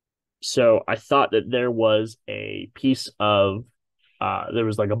 so I thought that there was a piece of there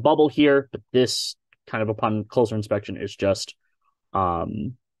was like a bubble here, but this kind of upon closer inspection is just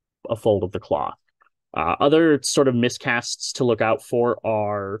um a fold of the cloth. Other sort of miscasts to look out for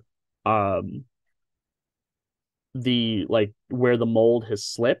are um the like where the mold has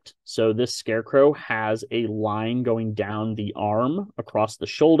slipped. So this scarecrow has a line going down the arm, across the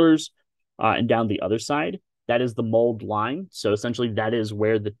shoulders, and down the other side. That is the mold line. So essentially, that is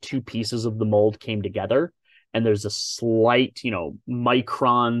where the two pieces of the mold came together. And there's a slight,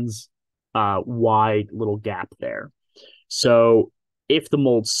 microns wide little gap there. So if the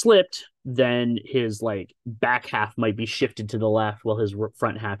mold slipped, then his like back half might be shifted to the left while his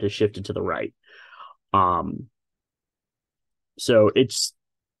front half is shifted to the right. Um, so it's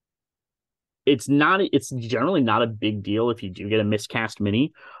generally not a big deal if you do get a miscast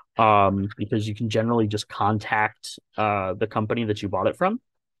mini, because you can generally just contact the company that you bought it from,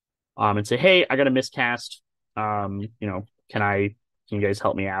 and say, hey, I got a miscast. Can you guys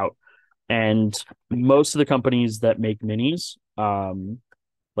help me out? And most of the companies that make minis,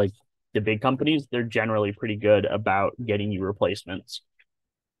 like the big companies, they're generally pretty good about getting you replacements.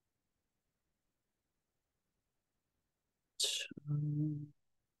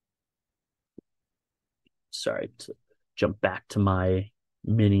 Sorry to jump back to my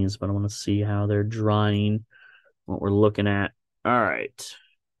minis, but I want to see how they're drying, what we're looking at. All right.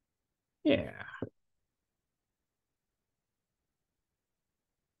 Yeah.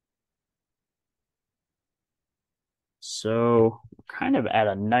 So kind of at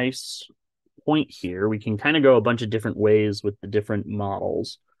a nice point here. We can kind of go a bunch of different ways with the different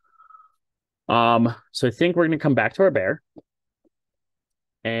models. So I think we're going to come back to our bear,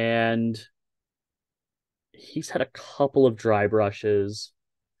 and he's had a couple of dry brushes.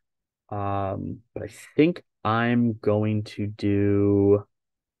 But I think we're going to do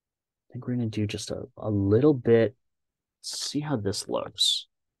just a little bit. See how this looks.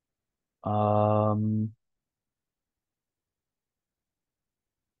 Um,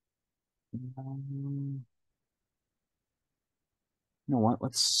 you know what?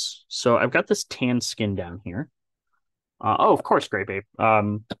 So I've got this tan skin down here. Oh, of course, Grape Ape.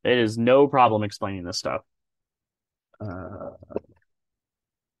 It is no problem explaining this stuff. Uh,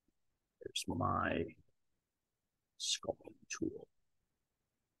 There's my sculpting tool.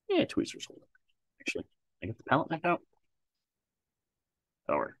 Yeah, tweezers hold. Actually, I get the palette back out.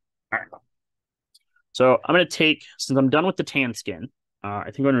 Over. All right. So I'm gonna take, since I'm done with the tan skin,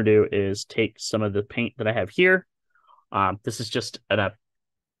 I think what I'm gonna do is take some of the paint that I have here. This is just a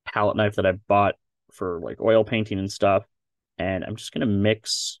palette knife that I bought for like oil painting and stuff, and I'm just gonna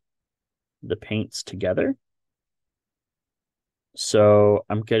mix the paints together. So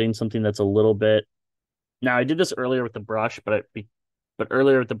I'm getting something that's a little bit. Now I did this earlier with the brush, but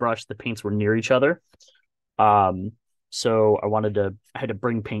earlier with the brush the paints were near each other. Um, so I had to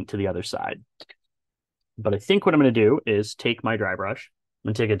bring paint to the other side. But I think what I'm going to do is take my dry brush. I'm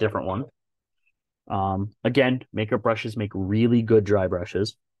going to take a different one. Again, makeup brushes make really good dry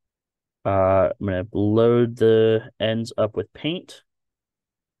brushes. I'm going to load the ends up with paint,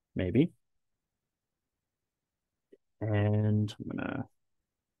 maybe. And I'm going to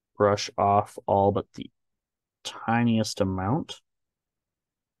brush off all but the tiniest amount.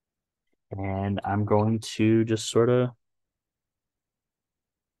 And I'm going to just sort of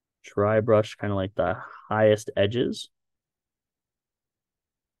dry brush kind of like the highest edges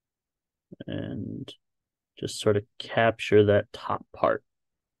and just sort of capture that top part.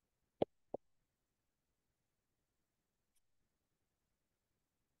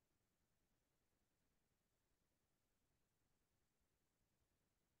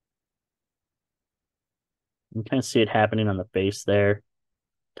 You can kind of see it happening on the face there,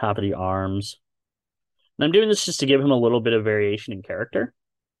 top of the arms. And I'm doing this just to give him a little bit of variation in character.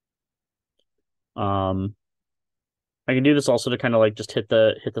 Um, I can do this also to kind of like just hit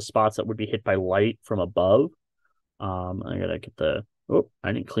the spots that would be hit by light from above. I gotta get the oh,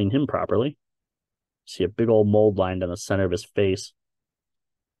 I didn't clean him properly. See a big old mold line down the center of his face.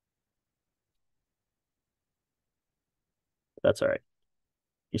 That's all right.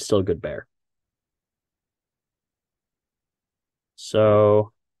 He's still a good bear.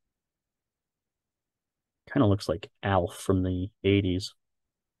 So kind of looks like Alf from the 80s.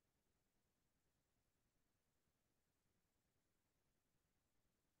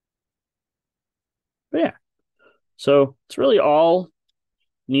 But yeah, So it's really all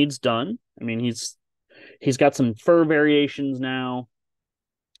needs done. I mean, he's got some fur variations now.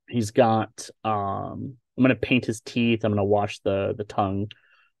 He's got I'm gonna paint his teeth. I'm gonna wash the tongue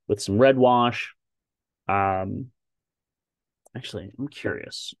with some red wash. Um Actually, I'm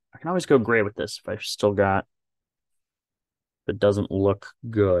curious. I can always go gray with this if I've still got if it doesn't look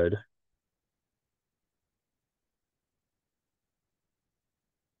good.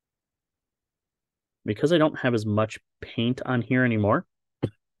 Because I don't have as much paint on here anymore.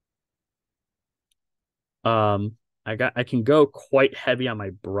 Um I can go quite heavy on my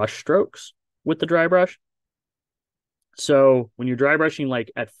brush strokes with the dry brush. So when you're dry brushing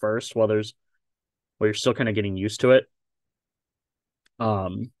like at first while you're still kind of getting used to it,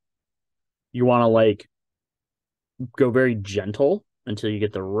 um you want to like go very gentle until you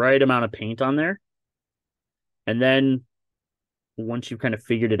get the right amount of paint on there. And then once you've kind of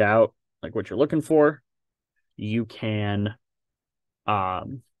figured it out, like what you're looking for, you can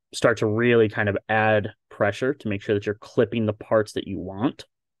um, start to really kind of add pressure to make sure that you're clipping the parts that you want.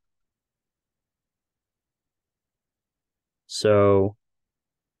 So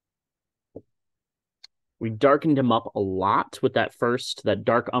we darkened him up a lot with that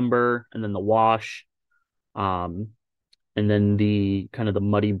dark umber, and then the wash, um, and then the kind of the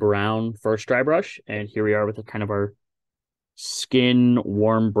muddy brown first dry brush. And here we are with a kind of our skin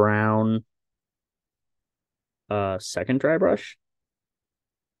warm brown second dry brush.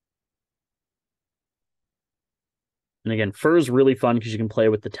 And again, fur is really fun because you can play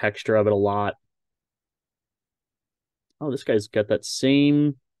with the texture of it a lot. Oh, this guy's got that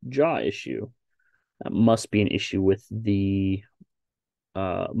same jaw issue. That must be an issue with the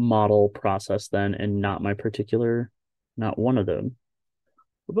model process then, and not my particular, not one of them,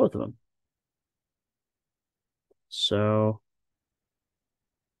 but both of them. So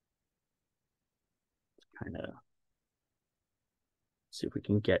kind of see if we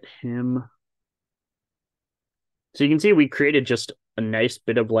can get him. So you can see we created just a nice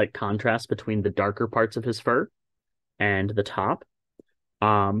bit of like contrast between the darker parts of his fur and the top.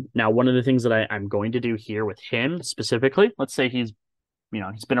 Now one of the things that I'm going to do here with him specifically, let's say he's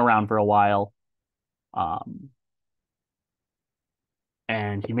been around for a while, um,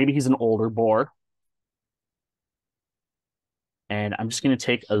 and maybe he's an older boar, and I'm just going to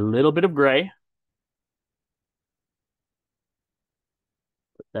take a little bit of gray,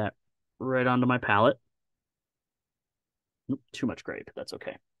 put that right onto my palette. Too much gray, but that's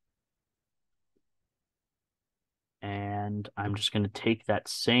okay. And I'm just going to take that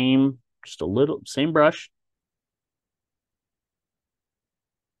same brush.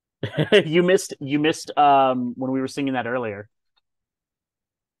 You missed when we were singing that earlier.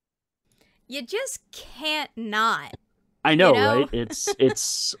 You just can't not, I you know, right? know?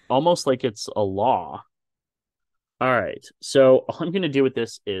 It's almost like it's a law. All right. So all I'm going to do with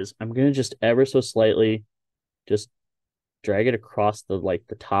this is I'm going to just ever so slightly just drag it across the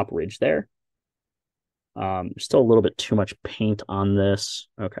top ridge there. Still a little bit too much paint on this.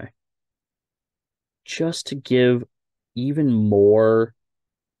 Okay. Just to give even more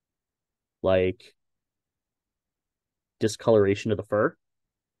like discoloration to the fur.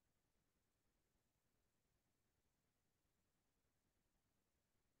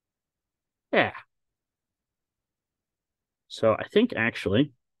 Yeah. So I think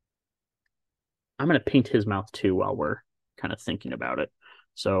actually I'm going to paint his mouth too while we're kind of thinking about it.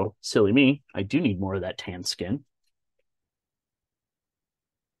 So silly me, I do need more of that tan skin.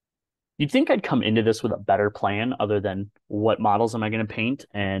 You'd think I'd come into this with a better plan other than what models am I going to paint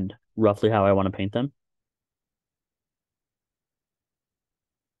and roughly how I want to paint them.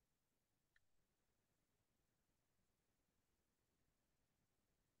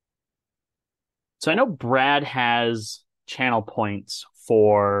 So I know Brad has channel points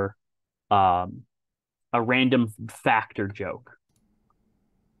for um, a random factor joke.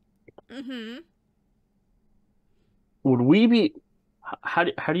 Mm-hmm. Would we be how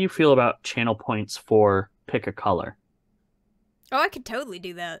do you feel about channel points for pick a color? Oh, I could totally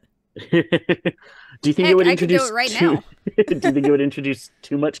do that. Do you think it Heck, would I could do it introduce right too now. do you think it would introduce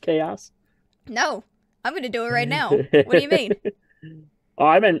too much chaos? No, I'm gonna do it right now. What do you mean? Oh,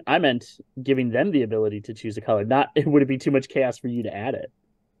 I meant giving them the ability to choose a color. Not would it be too much chaos for you to add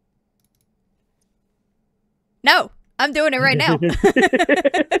No, I'm doing it right now. it?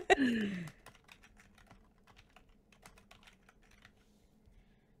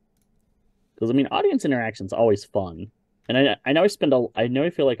 Because I mean, audience interaction is always fun, and I know I know I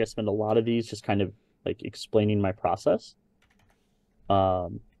feel like I spend a lot of these just kind of like explaining my process,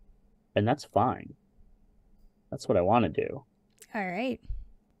 um, and that's fine. That's what I want to do. All right,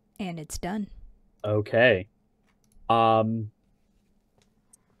 and it's done. Okay. Um,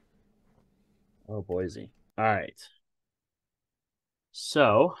 oh, Boise. All right.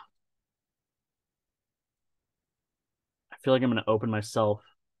 So I feel like I'm going to open myself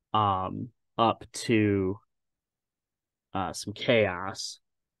up to some chaos,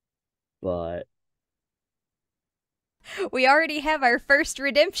 but We already have our first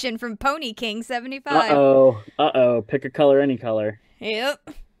redemption from Pony King 75. pick a color, any color. Yep.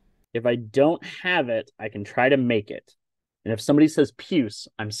 If I don't have it, I can try to make it. And if somebody says puce,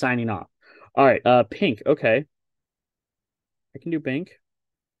 I'm signing off. All right, pink. Okay, I can do pink.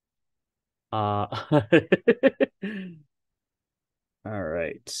 Uh, all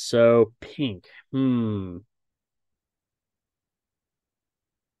right. So pink. Hmm.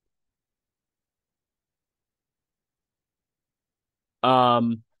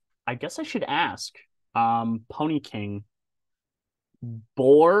 Um, I guess I should ask. Pony King,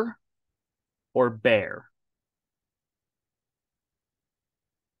 boar or bear?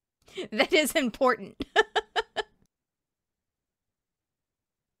 That is important.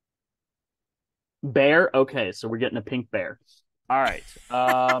 Bear. Okay, so we're getting a pink bear. All right.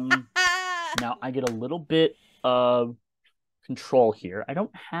 Now I get a little bit of control here. I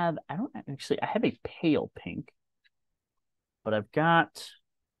don't actually, I have a pale pink, but I've got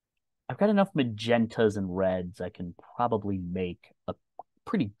enough magentas and reds. I can probably make a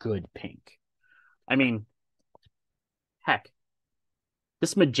pretty good pink. I mean, heck,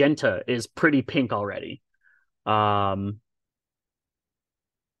 this magenta is pretty pink already. Um,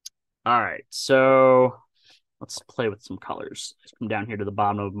 all right, so let's play with some colors. Let's come down here to the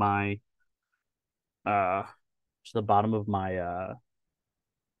bottom of my uh to the bottom of my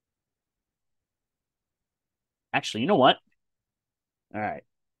actually, you know what? All right,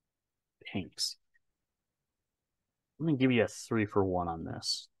 pinks. I'm gonna give you a 3 for 1 on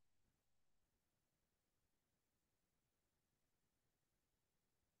this.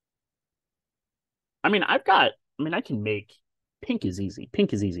 I mean, I can make pink is easy.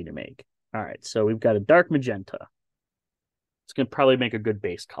 Pink is easy to make. All right, so we've got a dark magenta. It's gonna probably make a good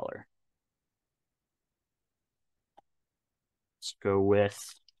base color. Let's go with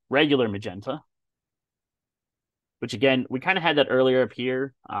regular magenta, which again, we kind of had that earlier up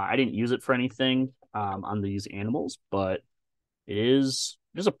here. I didn't use it for anything on these animals, but it is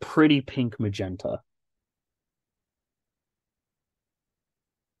just a pretty pink magenta.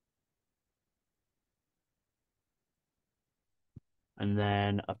 And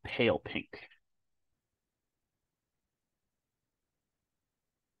then a pale pink.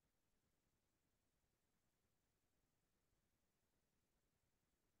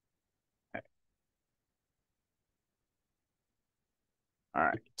 All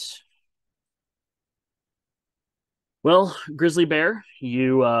right. Well, grizzly bear,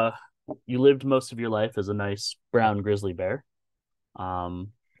 you lived most of your life as a nice brown grizzly bear. Um,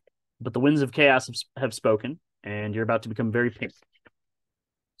 but the winds of chaos have spoken, and you're about to become very pink.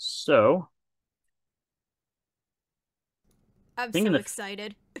 So, I'm I think in so the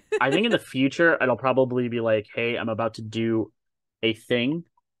excited. I think in the future it'll probably be like, hey, I'm about to do a thing.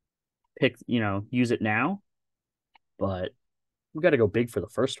 Pick, use it now. But we got to go big for the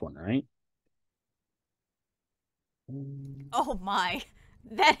first one, right? Oh my.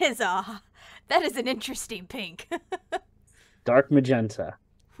 That is a that is an interesting pink. Dark magenta.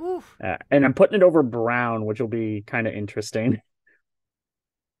 Whew. And I'm putting it over brown, which will be kind of interesting.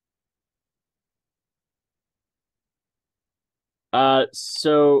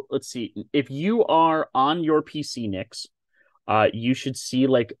 So let's see. If you are on your PC, Nix, you should see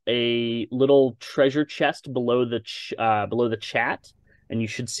like a little treasure chest below the chat, and you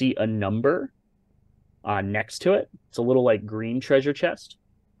should see a number next to it. It's a little like green treasure chest.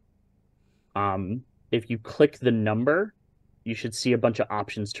 If you click the number, you should see a bunch of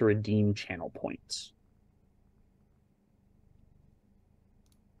options to redeem channel points.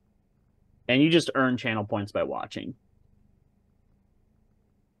 And you just earn channel points by watching.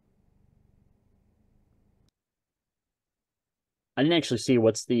 I didn't actually see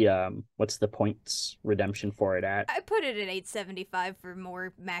what's the points redemption for it at. I put it at 875 for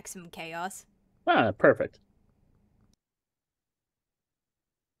more maximum chaos. Ah, perfect.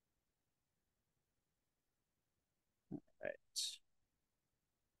 Right.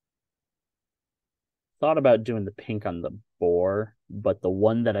 Thought about doing the pink on the boar, but the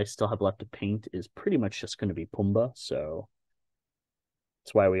one that I still have left to paint is pretty much just going to be Pumba, so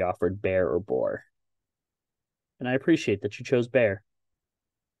that's why we offered bear or boar. And I appreciate that you chose bear.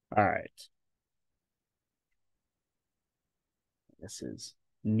 All right. This is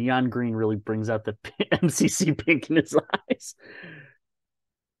neon green really brings out the MCC pink in his eyes.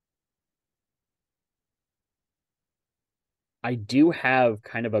 I do have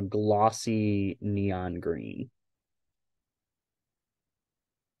kind of a glossy neon green.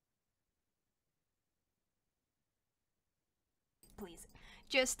 Please.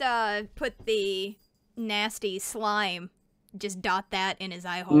 Just put the nasty slime, just dot that in his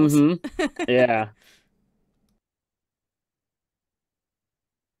eye holes. Mm-hmm. Yeah.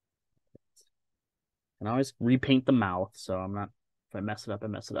 And I always repaint the mouth, so I'm not if I mess it up, I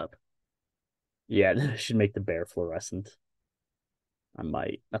mess it up. Yeah, I should make the bear fluorescent. I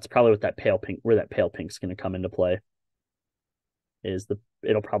might. That's probably what that pale pink where that pale pink's gonna come into play. Is the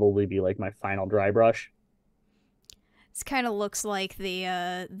it'll probably be like my final dry brush. This kind of looks like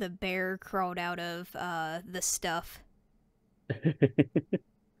the bear crawled out of the stuff,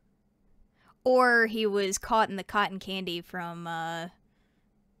 or he was caught in the cotton candy from oh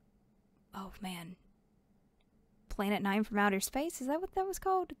man, Planet Nine from Outer Space. Is that what that was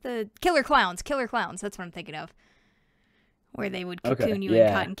called? The Killer Clowns. Killer Clowns. That's what I'm thinking of. Where they would Okay, cocoon you in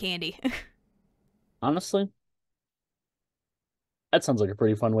yeah. cotton candy. Honestly, that sounds like a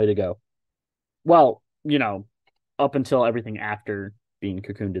pretty fun way to go. Well, up until everything after being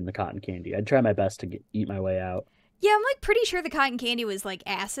cocooned in the cotton candy. I'd try my best to eat my way out. Yeah, I'm like pretty sure the cotton candy was like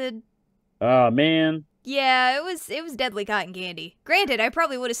acid. Oh man. Yeah, it was deadly cotton candy. Granted, I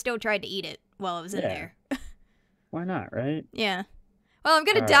probably would have still tried to eat it while I was in Yeah. there. Why not, right? Yeah. Well, I'm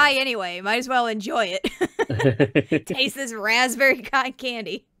gonna All die right. anyway. Might as well enjoy it. Taste this raspberry cotton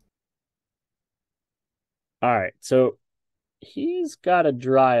candy. All right. So he's got to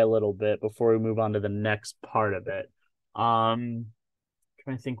dry a little bit before we move on to the next part of it. Trying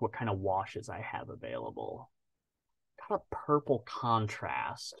to think what kind of washes I have available. Got a purple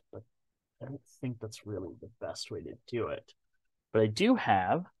contrast, but I don't think that's really the best way to do it. But I do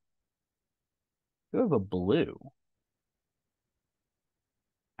have a blue.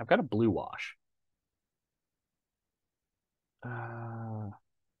 I've got a blue wash. All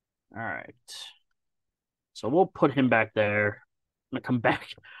right. So we'll put him back there. I'm gonna come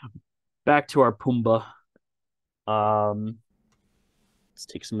back to our Pumba. Um, let's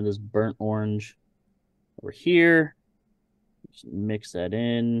take some of this burnt orange over here. Just mix that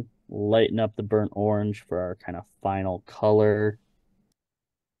in, lighten up the burnt orange for our kind of final color.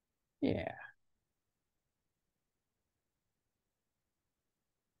 Yeah.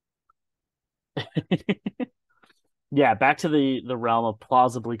 Yeah, back to the realm of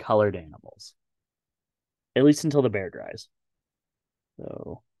plausibly colored animals. At least until the bear dries. So,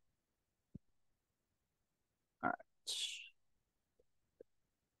 all right.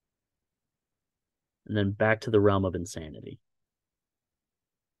 And then back to the realm of insanity.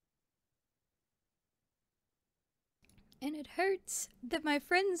 And it hurts that my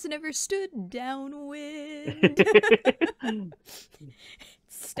friends never stood downwind.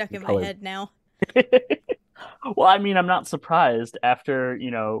 Stuck in my Color. head now. Well, I mean, I'm not surprised after,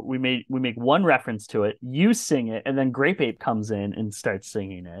 we make one reference to it, you sing it, and then Grape Ape comes in and starts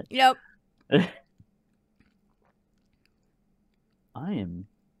singing it. Yep. I am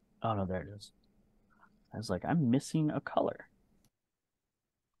oh no, there it is. I was like, I'm missing a color.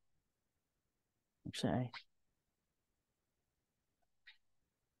 Actually,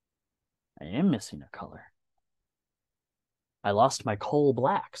 I am missing a color. I lost my coal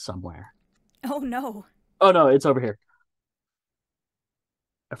black somewhere. Oh no. Oh no, it's over here.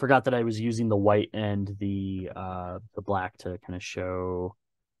 I forgot that I was using the white and the black to kind of show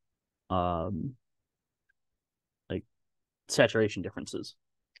um like saturation differences.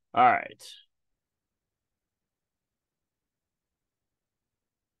 All right.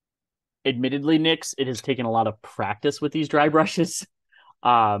 Admittedly, Nix, it has taken a lot of practice with these dry brushes.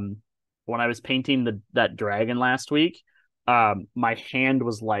 Um, when I was painting that dragon last week, my hand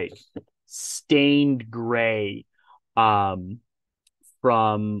was like stained gray, um,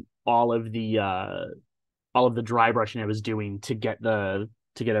 from all of the dry brushing I was doing to get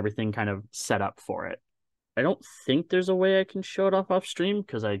everything kind of set up for it. I don't think there's a way I can show it off stream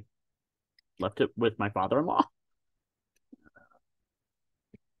because I left it with my father-in-law.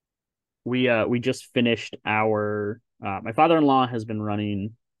 We just finished our my father-in-law has been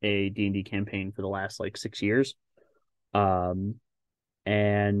running a D&D campaign for the last like 6 years. Um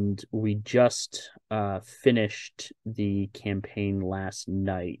and we just finished the campaign last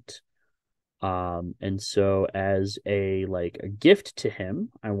night. And so as a gift to him,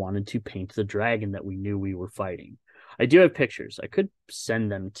 I wanted to paint the dragon that we knew we were fighting. I do have pictures. I could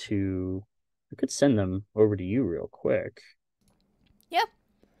send them over to you real quick. Yep.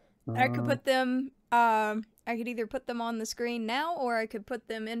 I could Uh put them I could either put them on the screen now or I could put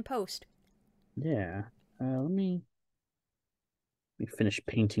them in post. yeah. Let me finish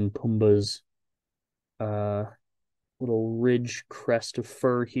painting Pumba's uh little ridge crest of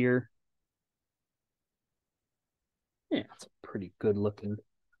fur here. Yeah, it's a pretty good looking.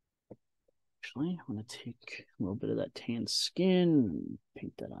 Actually, I'm gonna take a little bit of that tan skin and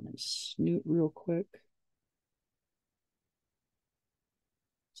paint that on his snoot real quick.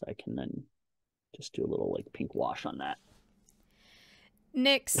 So I can then just do a little like pink wash on that.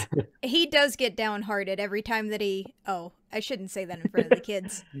 Nyx, he does get downhearted every time that he. Oh, I shouldn't say that in front of the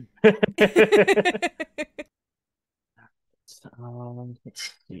kids.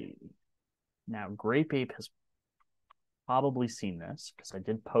 Let's see. Now, Grape Ape has probably seen this because I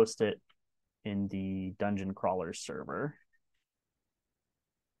did post it in the Dungeon Crawlers server.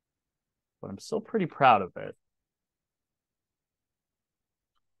 But I'm still pretty proud of it.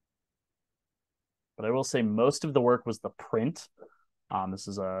 But I will say most of the work was the print. This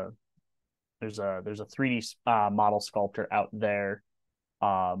is a there's a 3D model sculptor out there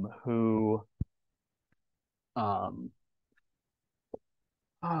who um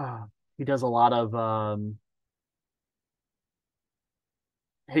he does a lot of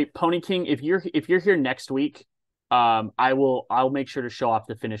hey Pony King, if you're here next week, I'll make sure to show off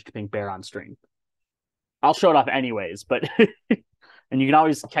the finished pink bear on stream. I'll show it off anyways, but and you can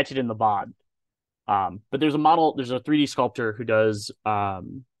always catch it in the VOD. But there's a 3D sculptor who does a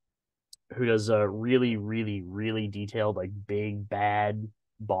really, really, really detailed, like big bad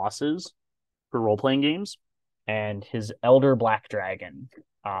bosses for role playing games. And his Elder Black Dragon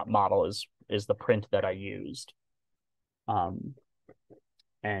model is the print that I used. Um,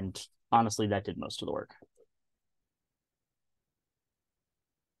 and honestly, that did most of the work.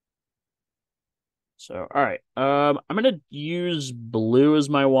 So, all right. I'm gonna use blue as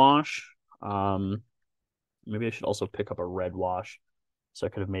my wash. Maybe I should also pick up a red wash. So I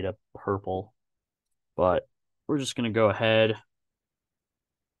could have made a purple. But we're just gonna go ahead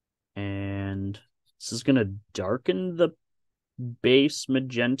and this is gonna darken the base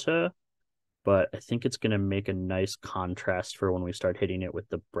magenta, but I think it's gonna make a nice contrast for when we start hitting it with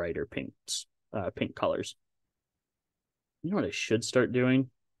the brighter pink colors. You know what I should start doing?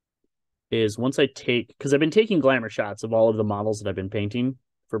 Is once I take, because I've been taking glamour shots of all of the models that I've been painting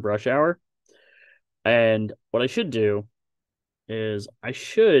for Brush Hour. And what I should do is I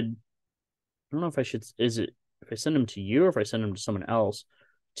don't know if I should, is it, if I send them to you or if I send them to someone else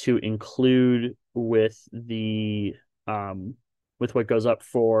to include with what goes up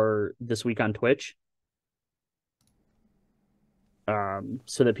for this week on Twitch.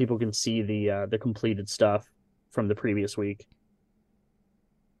 So that people can see the completed stuff from the previous week.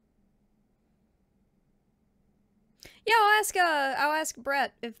 Yeah, I'll ask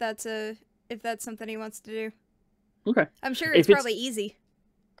Brett if that's something he wants to do. Okay. I'm sure it's probably easy.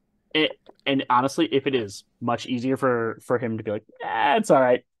 And honestly, if it is much easier for him to be like, it's all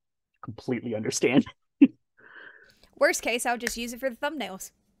right, completely understand. Worst case, I'll just use it for the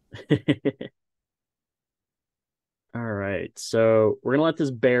thumbnails. All right, so we're gonna let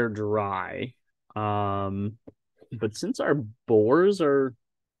this bear dry. But since our boars are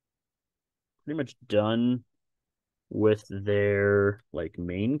pretty much done with their like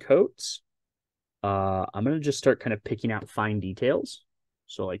main coats, I'm gonna just start kind of picking out fine details.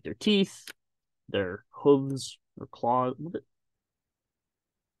 So like their teeth, their hooves or claws.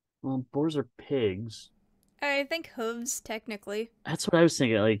 Well, boars are pigs. I think hooves, technically. That's what I was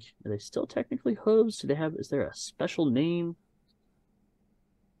thinking. Like, are they still technically hooves? Do they have? Is there a special name?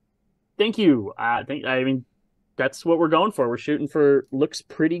 Thank you. I mean, that's what we're going for. We're shooting for looks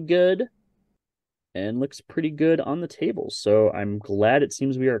pretty good, and looks pretty good on the table. So I'm glad it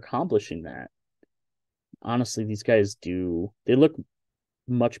seems we are accomplishing that. Honestly, these guys they look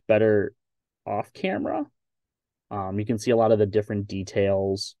much better off camera. You can see a lot of the different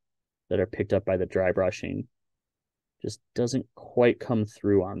details that are picked up by the dry brushing. Just doesn't quite come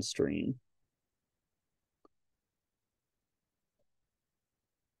through on stream.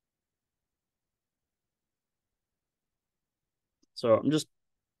 So I'm just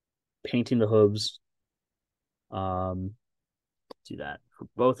painting the hooves. Do that for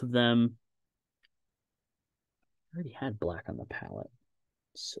both of them. I already had black on the palette.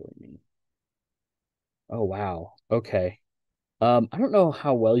 Silly me. Oh wow. Okay. I don't know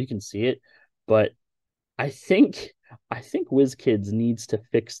how well you can see it, but I think WizKids needs to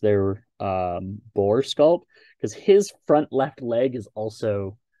fix their boar sculpt because his front left leg is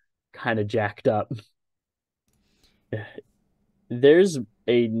also kind of jacked up. There's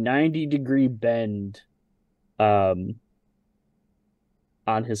a 90-degree bend on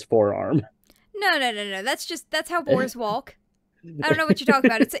his forearm. No. That's how boars walk. I don't know what you're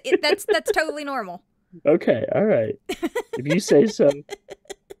talking about. That's totally normal. Okay, all right. If you say so.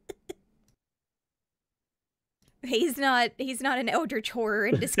 He's not an eldritch horror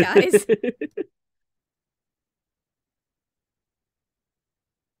in disguise.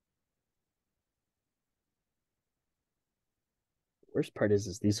 Worst part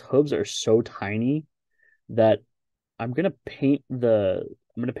is these hooves are so tiny that I'm gonna paint the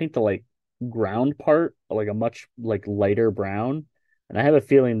like ground part like a much like lighter brown, and I have a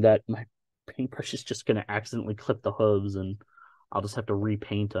feeling that my paintbrush is just gonna accidentally clip the hooves, and I'll just have to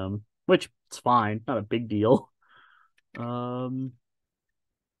repaint them, which it's fine, not a big deal. Um,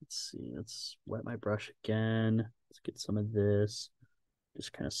 let's see, let's wet my brush again. Let's get some of this.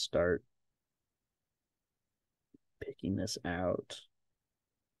 Just kind of start picking this out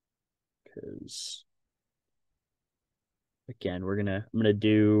because again, I'm gonna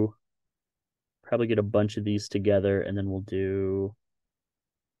do probably get a bunch of these together, and then we'll do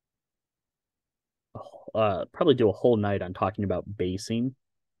probably do a whole night on talking about basing,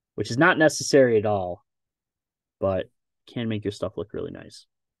 which is not necessary at all, but can make your stuff look really nice.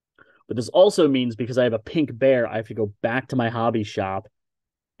 But this also means because I have a pink bear, I have to go back to my hobby shop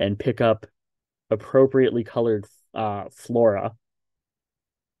and pick up appropriately colored flora.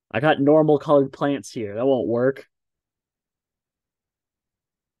 I got normal colored plants here. That won't work.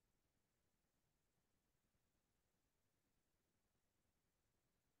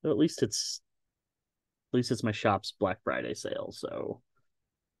 But at least it's my shop's Black Friday sale, so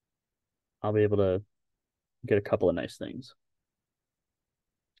I'll be able to get a couple of nice things.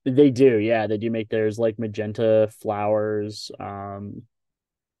 They do, yeah, they do make theirs like magenta flowers.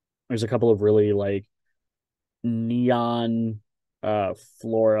 There's a couple of really like neon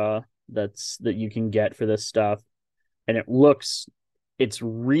flora that you can get for this stuff, and it's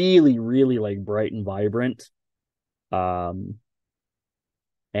really really like bright and vibrant. Um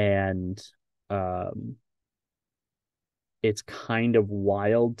and um it's kind of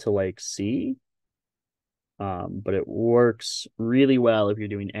wild to like see. But it works really well if you're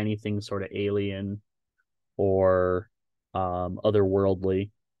doing anything sort of alien or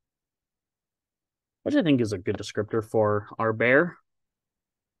otherworldly, which I think is a good descriptor for our bear.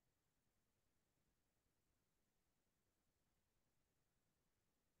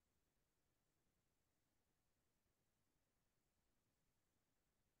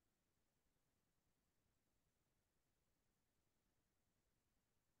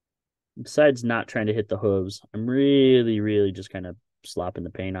 Besides not trying to hit the hooves, I'm really, really just kind of slopping the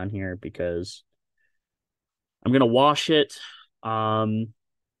paint on here because I'm gonna wash it. Um,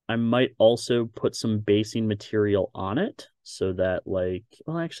 I might also put some basing material on it so that like,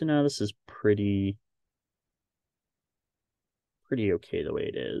 well, actually, no, this is pretty okay the way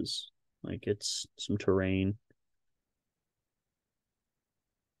it is. Like it's some terrain.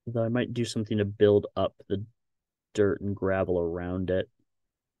 Though I might do something to build up the dirt and gravel around it.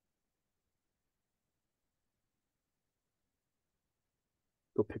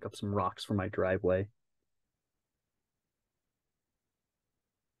 Go pick up some rocks for my driveway.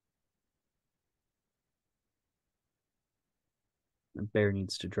 The bear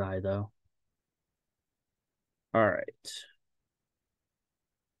needs to dry though. All right.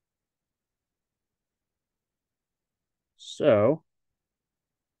 So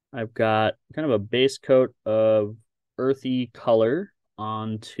I've got kind of a base coat of earthy color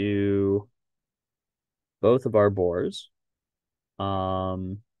onto both of our boars.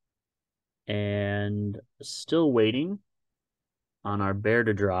 Um, and still waiting on our bear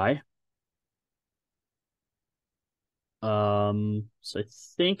to dry. So I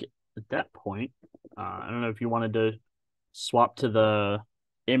think at that point, I don't know if you wanted to swap to the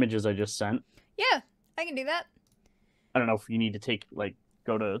images I just sent. Yeah, I can do that. I don't know if you need to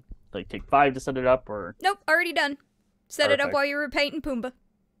go to take 5 to set it up or Nope, already done. Set it up perfect. while you were painting Pumba.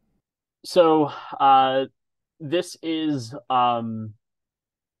 So this is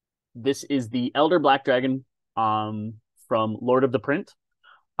the Elder Black Dragon from Lord of the Print.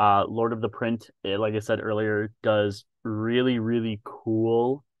 Lord of the Print, like I said earlier, does really, really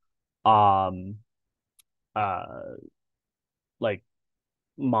cool um uh like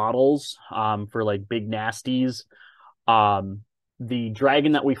models for like big nasties. Um the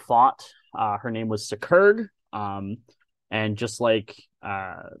dragon that we fought, her name was Sakurg. And just like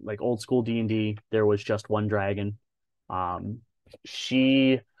old school D&D, there was just one dragon. Um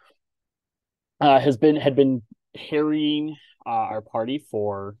she had been harrying our party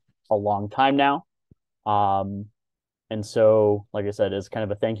for a long time now. Um, and so, like I said, as kind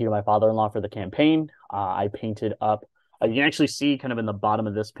of a thank you to my father-in-law for the campaign, I painted up. You can actually see kind of in the bottom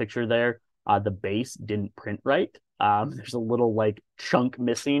of this picture there, the base didn't print right. There's a little like chunk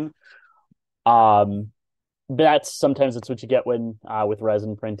missing. Um, that's sometimes it's what you get when with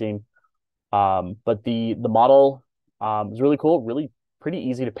resin printing. But the model is really cool, really pretty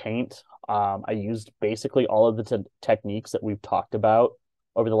easy to paint. I used basically all of the techniques that we've talked about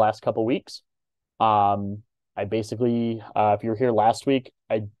over the last couple weeks. I basically, if you were here last week,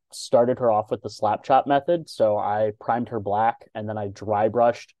 I started her off with the slap chop method. So I primed her black and then I dry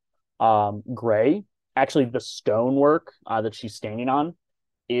brushed gray. Actually, the stonework that she's standing on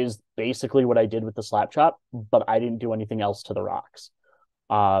is basically what I did with the slap chop, but I didn't do anything else to the rocks.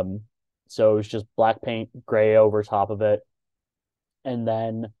 Um, so it was just black paint, gray over top of it, and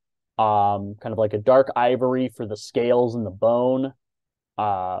then kind of like a dark ivory for the scales and the bone,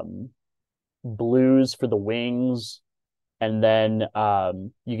 um, blues for the wings, and then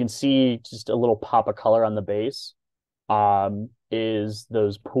you can see just a little pop of color on the base. Is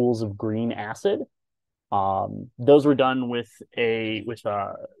those pools of green acid. Those were done with a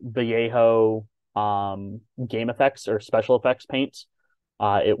Vallejo game effects or special effects paints.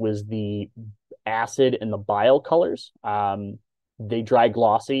 It was the acid and the bile colors. They dry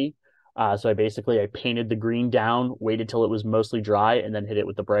glossy. So I painted the green down, waited till it was mostly dry, and then hit it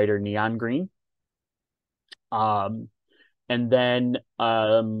with the brighter neon green. Um, and then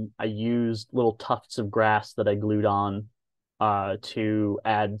I used little tufts of grass that I glued on to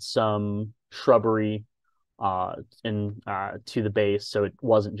add some shrubbery to the base, so it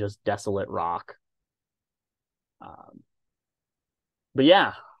wasn't just desolate rock. Um, but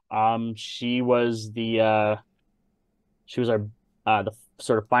yeah, she was our the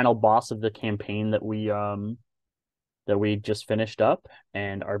sort of final boss of the campaign that we just finished up,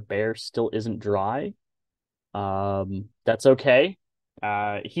 and our bear still isn't dry. That's okay.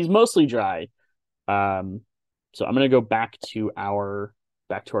 He's mostly dry. Um, so I'm gonna go back to our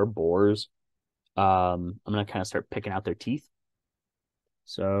boars. I'm gonna kind of start picking out their teeth.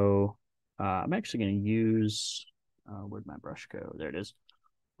 So I'm actually gonna use where'd my brush go? There it is.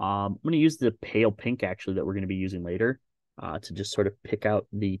 I'm gonna use the pale pink actually that we're gonna be using later to just sort of pick out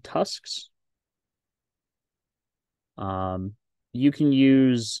the tusks. Um, you can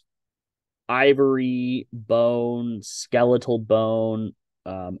use ivory, bone, skeletal bone.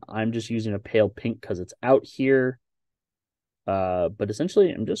 I'm just using a pale pink because it's out here. But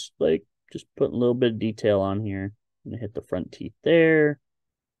essentially, I'm just putting a little bit of detail on here. I'm gonna hit the front teeth there.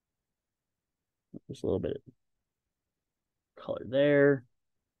 Just a little bit of color there.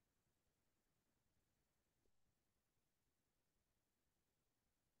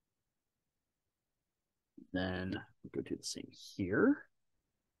 Then go do the same here.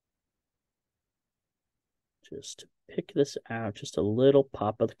 Just pick this out, just a little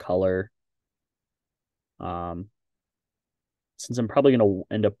pop of the color. Um, since I'm probably going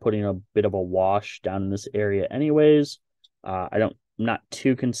to end up putting a bit of a wash down in this area anyways, I'm not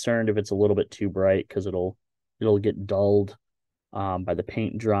too concerned if it's a little bit too bright because it'll get dulled by the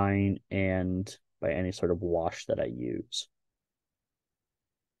paint drying and by any sort of wash that I use.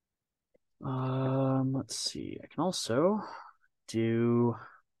 Let's see. I can also do.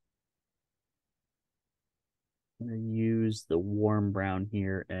 I'm gonna use the warm brown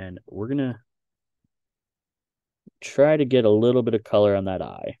here, and we're gonna try to get a little bit of color on that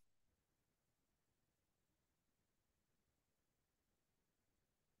eye.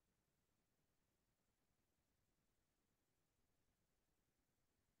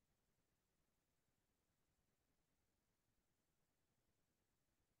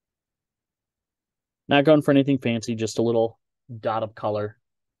 Not going for anything fancy, just a little dot of color.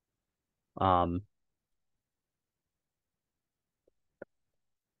 Um,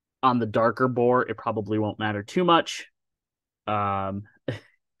 on the darker boar, it probably won't matter too much. Um,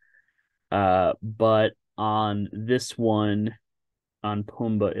 but on this one, on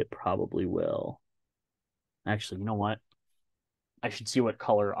Pumba, it probably will. Actually, you know what? I should see what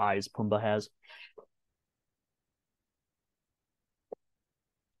color eyes Pumba has.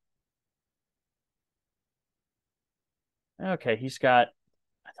 Okay, I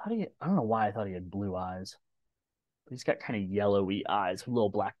don't know why I thought he had blue eyes, but he's got kind of yellowy eyes, with a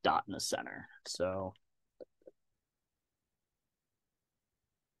little black dot in the center. So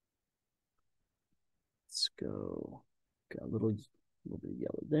let's go. Got little bit of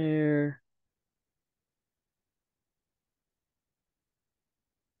yellow there.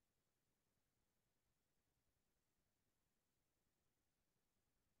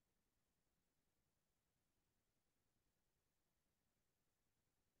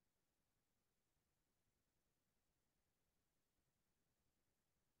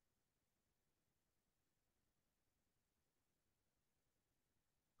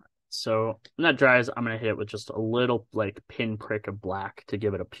 So when that dries, I'm gonna hit it with just a little like pinprick of black to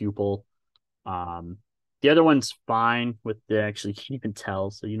give it a pupil. Um, the other one's fine with the actually you can even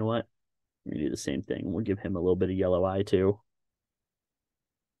tell. So you know what? We're gonna do the same thing. We'll give him a little bit of yellow eye too.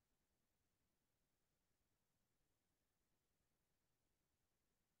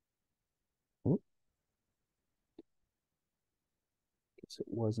 Oop, guess it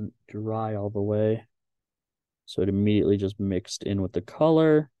wasn't dry all the way. So it immediately just mixed in with the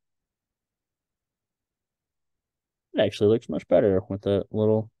color. It actually looks much better with a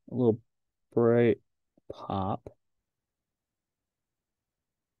little bright pop.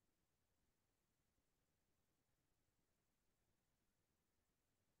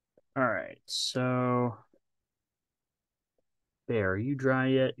 All right, so Bear, are you dry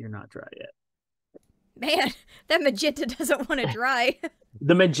yet? You're not dry yet. Man, that magenta doesn't want to dry.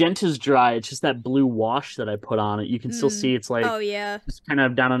 The magenta's dry. It's just that blue wash that I put on it. You can still see it's like Oh, yeah. just kind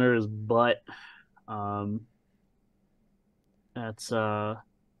of down under his butt. Um, that's still a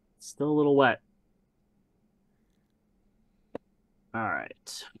little wet. All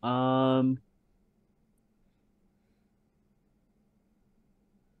right.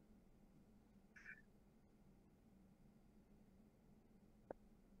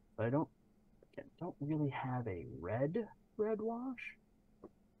 I don't really have a red wash,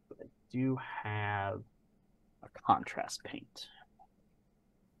 but I do have a contrast paint.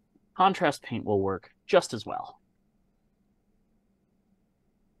 Contrast paint will work just as well.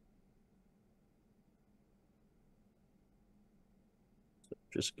 So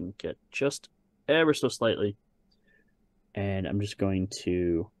just gonna get just ever so slightly, and I'm just going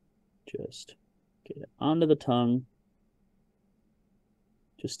to just get it onto the tongue,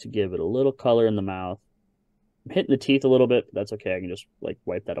 just to give it a little color in the mouth. I'm hitting the teeth a little bit, but that's okay. I can just like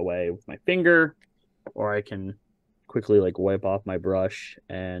wipe that away with my finger, or I can quickly like wipe off my brush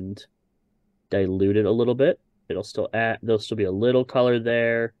and dilute it a little bit. There'll still be a little color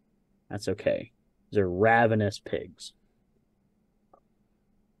there. That's okay. These are ravenous pigs.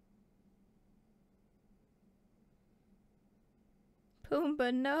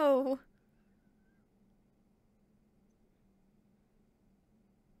 Pumba, no.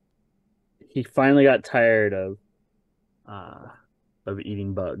 He finally got tired uh of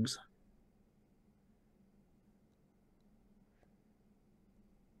eating bugs.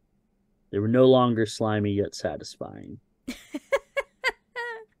 They were no longer slimy yet satisfying.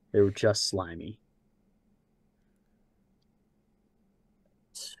 They were just slimy.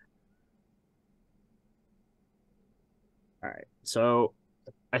 All right. So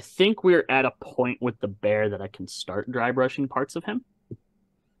I think we're at a point with the bear that I can start dry brushing parts of him.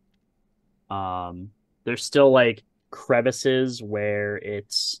 There's still like crevices where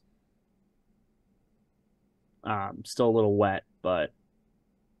it's still a little wet, but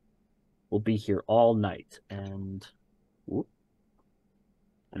we'll be here all night, and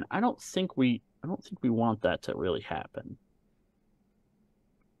I don't think we want that to really happen.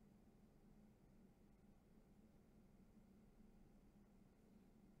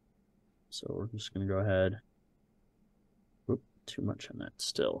 So we're just gonna go ahead. Oop, too much on that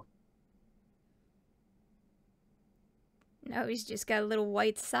still. No, he's just got little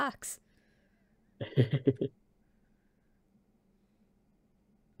white socks.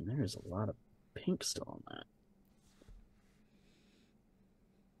 There's a lot of pink still on that.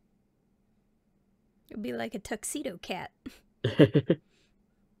 It'd be like a tuxedo cat. There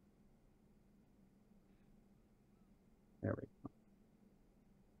we go.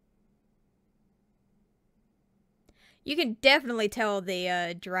 You can definitely tell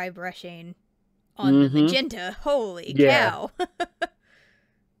the dry brushing on the Mm-hmm. magenta. Holy Yeah. cow.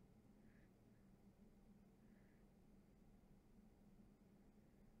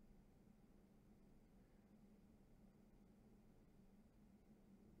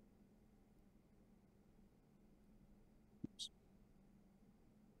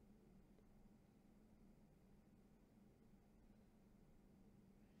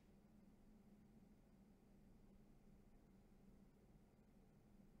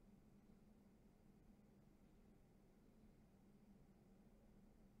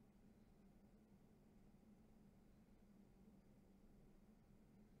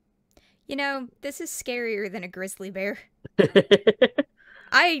 You know, this is scarier than a grizzly bear.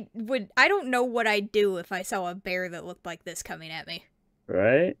 I don't know what I'd do if I saw a bear that looked like this coming at me.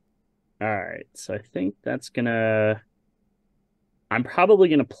 Right? All right. So I think I'm probably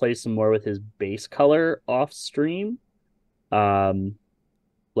gonna play some more with his base color off stream. Um,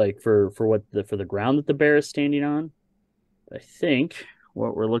 like for the ground that the bear is standing on. I think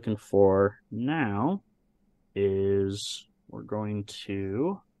what we're looking for now is we're going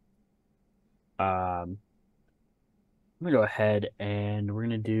to I'm gonna go ahead and we're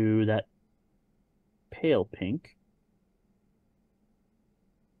gonna do that pale pink.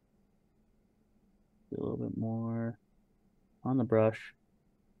 Do a little bit more on the brush.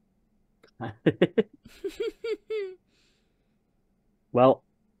 Well,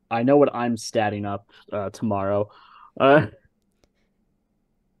 I know what I'm statting up tomorrow. Uh,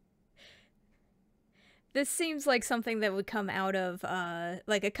 This seems like something that would come out of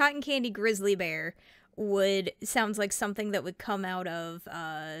like a cotton candy grizzly bear would sounds like something that would come out of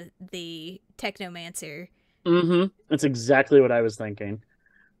the Technomancer. That's exactly what I was thinking.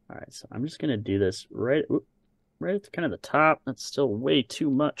 All right, so I'm just gonna do this right at kind of the top. That's still way too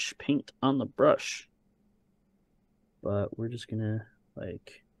much paint on the brush, but we're just gonna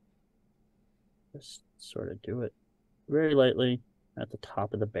like just sort of do it very lightly at the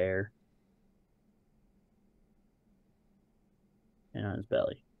top of the bear and on his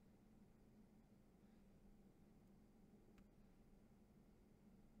belly.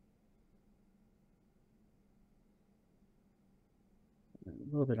 And a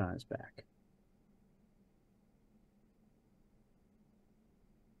little bit on his back.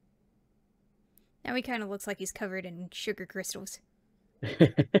 Now he kind of looks like he's covered in sugar crystals.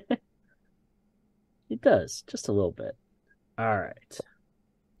 He does, just a little bit. All right.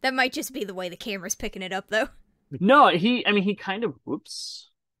 That might just be the way the camera's picking it up, though. No, I mean, he kind of, whoops.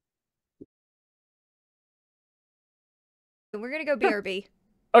 We're gonna go BRB.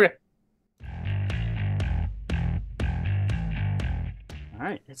 Okay. All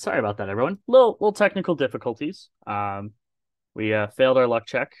right. Sorry about that, everyone. Little technical difficulties. We failed our luck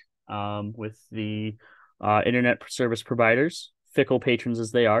check with the internet service providers, fickle patrons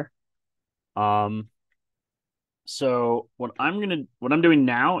as they are. So what I'm doing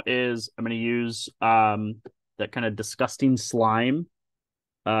now is I'm gonna use that kind of disgusting slime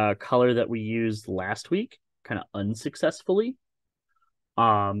color that we used last week, kind of unsuccessfully,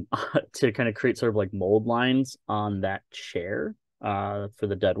 to kind of create sort of like mold lines on that chair for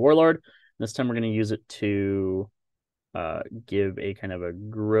the dead warlord. This time we're gonna use it to give a kind of a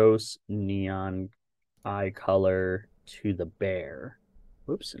gross neon eye color to the bear.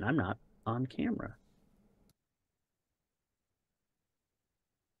 Whoops, and I'm not on camera.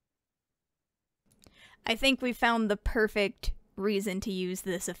 I think we found the perfect reason to use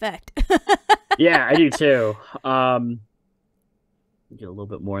this effect. Yeah, I do too. Get a little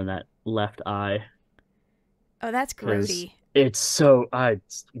bit more in that left eye Oh, that's because grody.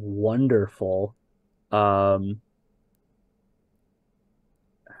 it's wonderful. Um,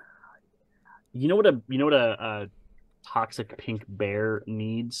 you know what a toxic pink bear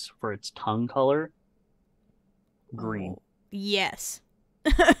needs for its tongue color? Green. Oh, yes.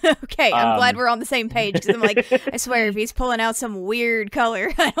 Okay, I'm glad Um, we're on the same page because I'm like, I swear, if he's pulling out some weird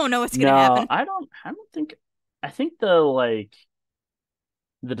color, I don't know what's gonna no, happen. I don't think. I think the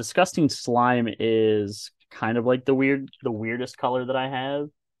disgusting slime is kind of like the weirdest color that I have.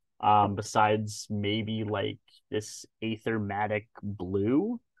 Besides maybe like this aethermatic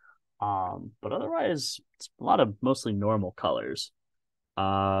blue. But otherwise it's a lot of mostly normal colors.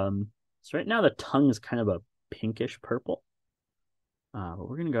 So right now the tongue is kind of a pinkish purple. But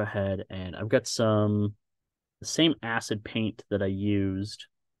we're gonna go ahead and I've got the same acid paint that I used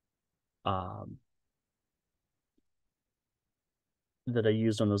um on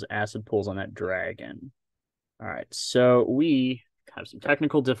those acid pulls on that dragon. All right, so we have some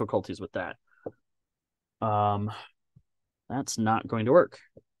technical difficulties with that. Um, that's not going to work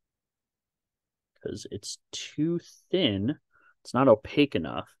because it's too thin. It's not opaque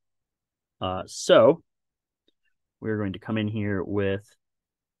enough. So we're going to come in here with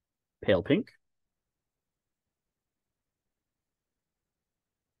pale pink.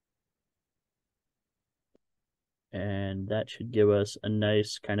 And that should give us a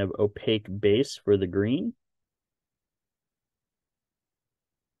nice kind of opaque base for the green.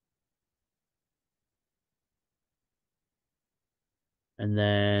 And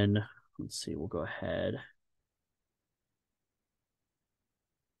then, let's see, we'll go ahead.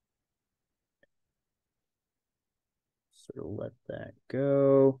 Sort of let that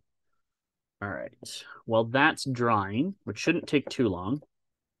go. All right. While that's drying, which shouldn't take too long,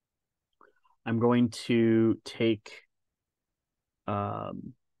 I'm going to take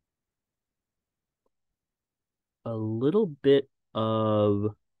um, a little bit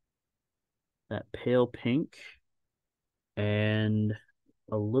of that pale pink and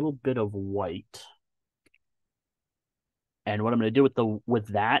a little bit of white. And what I'm going to do with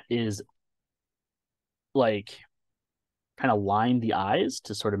that is like kind of line the eyes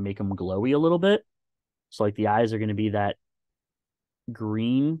to sort of make them glowy a little bit. So like the eyes are going to be that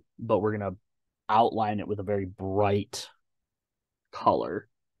green, but we're going to outline it with a very bright color.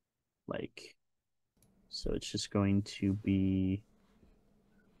 Like so it's just going to be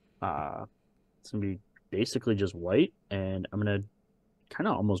It's gonna be basically just white, and I'm gonna kind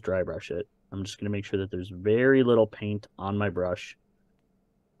of almost dry brush it. I'm just gonna make sure that there's very little paint on my brush.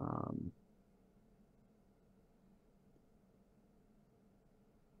 Um,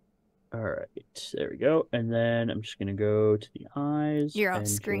 all right, there we go. And then I'm just gonna go to the eyes You're off and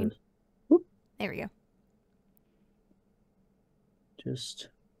screen. just whoop, There we go. just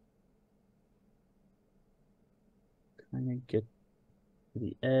kind of get to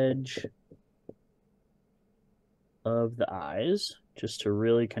the edge of the eyes just to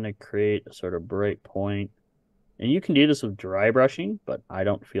really kind of create a sort of bright point. And you can do this with dry brushing, but I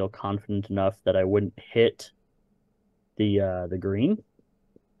don't feel confident enough that I wouldn't hit the green.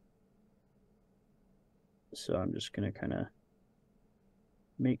 So I'm just gonna kind of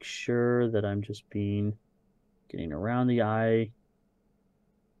make sure that I'm just getting around the eye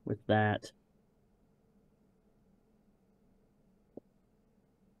with that.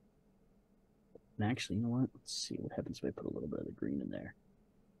 And actually, you know what? Let's see what happens if I put a little bit of the green in there.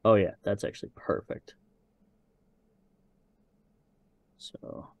 Oh yeah, that's actually perfect.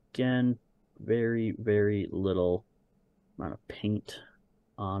 So again, very, very little amount of paint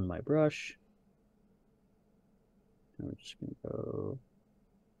on my brush. And we're just gonna go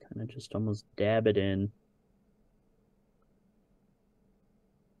kind of just almost dab it in.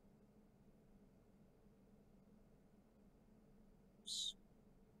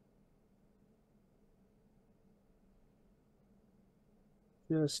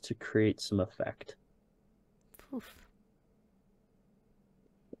 Just to create some effect. Oof.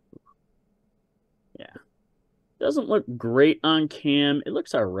 Yeah. Doesn't look great on cam. It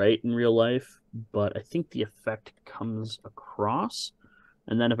looks all right in real life, but I think the effect comes across.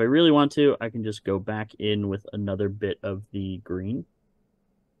 And then if I really want to, I can just go back in with another bit of the green.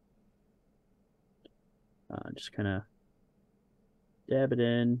 Just kind of dab it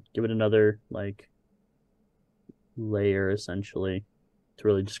in, give it another like layer essentially to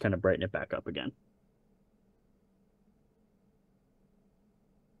really just kind of brighten it back up again.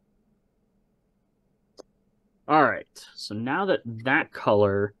 All right, so now that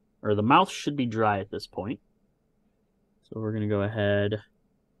color, or the mouth should be dry at this point. So we're going to go ahead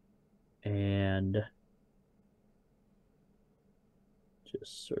and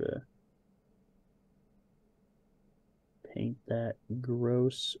just sort of paint that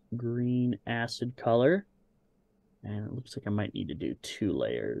gross green acid color. And it looks like I might need to do 2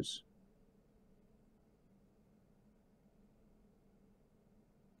 layers.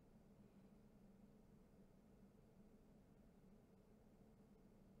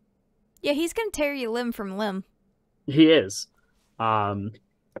 Yeah, he's gonna tear you limb from limb. He is.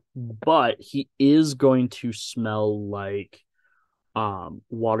 But he is going to smell like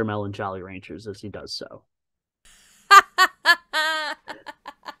watermelon Jolly Ranchers as he does so.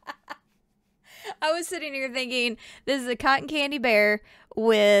 I was sitting here thinking this is a cotton candy bear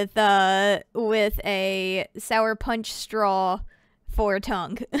with a sour punch straw for a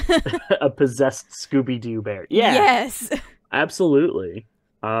tongue. A possessed Scooby-Doo bear. Yeah, Yes. absolutely.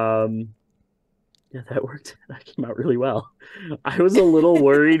 Yeah, that worked. That came out really well. I was a little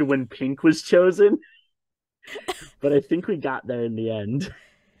worried when pink was chosen, but I think we got there in the end.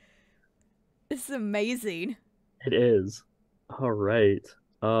 This is amazing. It is. All right.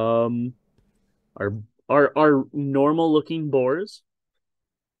 Um, our our normal looking boars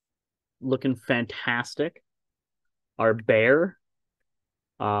looking fantastic. Our bear.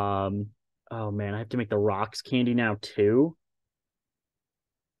 Oh man, I have to make the rocks candy now too.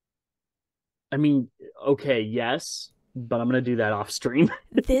 I mean, okay, yes, but I'm gonna do that off stream.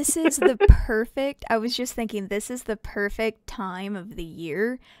 This is the perfect, I was just thinking, this is the perfect time of the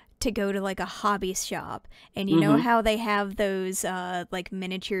year to go to like a hobby shop. And you know Mm-hmm. how they have those like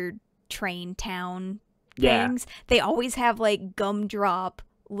miniature train town Yeah. things? They always have like gumdrop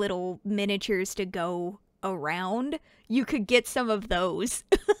little miniatures to go around. You could get some of those.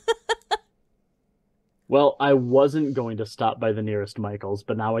 Well, I wasn't going to stop by the nearest Michael's,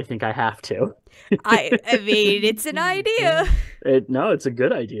 but now I think I have to. I mean, it's an idea. No, it's a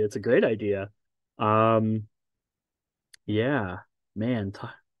good idea. It's a great idea. Um, yeah, man.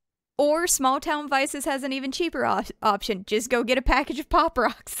 Or Small Town Vices has an even cheaper option. Just go get a package of Pop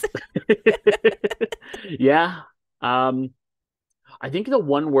Rocks. Yeah. Um, I think the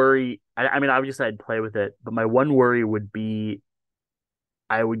one worry, I mean, obviously I'd play with it, but my one worry would be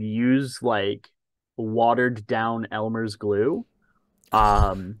I would use like watered down Elmer's glue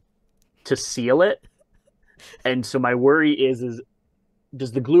um to seal it. And so my worry is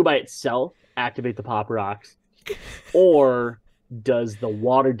does the glue by itself activate the pop rocks, or does the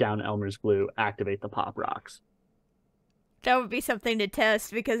watered down Elmer's glue activate the pop rocks? That would be something to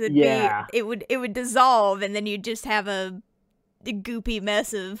test because Yeah. it would dissolve and then you'd just have a goopy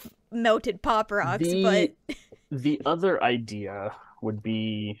mess of melted pop rocks. But The the other idea would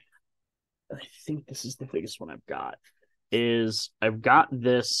be, I think this is the biggest one I've got, is I've got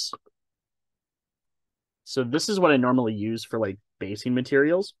this. So this is what I normally use for like basing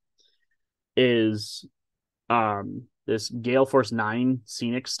materials is this Gale Force 9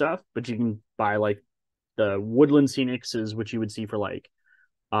 scenic stuff, but you can buy like the woodland scenics is what you would see for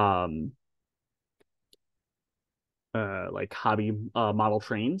um like hobby model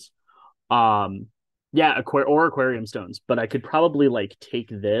trains. Um yeah, or aquarium stones, but I could probably like take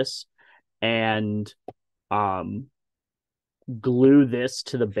this and um glue this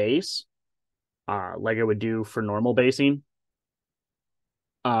to the base like I would do for normal basing.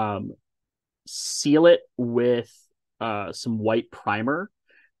 Um seal it with some white primer,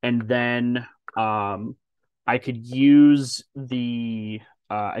 and then um, I could use the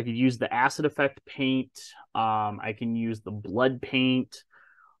acid effect paint. I can use the blood paint.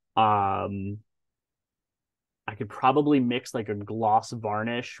 Um, I could probably mix like a gloss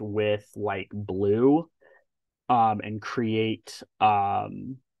varnish with like blue and create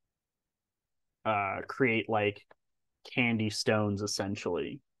like candy stones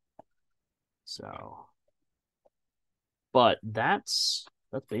essentially. So but that's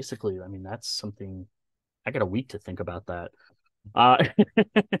basically, I mean, that's something I got a week to think about that. Uh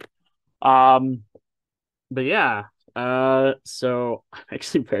um but yeah, so I'm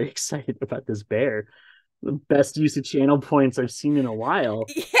actually very excited about this bear. The best use of channel points I've seen in a while.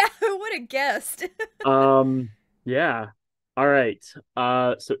 yeah, who would have guessed? Um yeah. All right.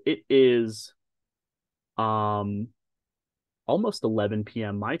 So it is um almost 11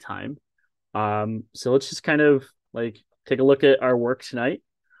 p.m. my time. So let's just kind of like take a look at our work tonight.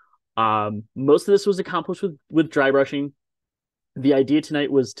 Most of this was accomplished with dry brushing. The idea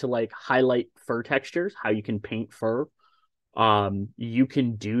tonight was to like highlight fur textures, how you can paint fur. You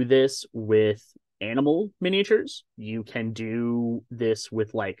can do this with animal miniatures. You can do this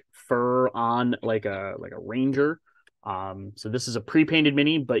with like fur on like a ranger. So this is a pre-painted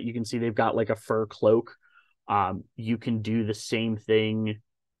mini, but you can see they've got like a fur cloak. You can do the same thing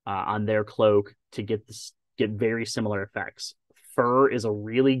on their cloak to get very similar effects. Fur is a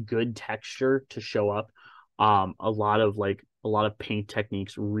really good texture to show up a lot of paint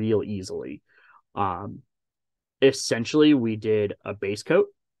techniques real easily. Um, Essentially we did a base coat,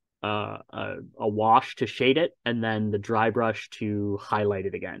 a wash to shade it, and then the dry brush to highlight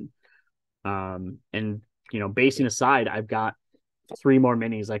it again. And basing aside, I've got three more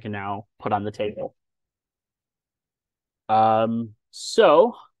minis I can now put on the table.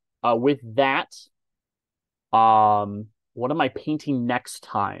 So with that, what am I painting next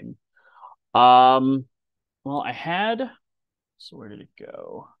time? Um, well, so where did it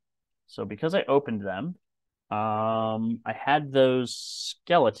go? So because I opened them, I had those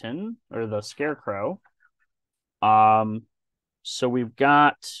skeleton or the scarecrow. Um, so we've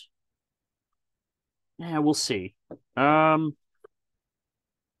got, yeah, we'll see. I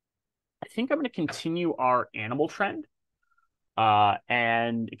think I'm going to continue our animal trend.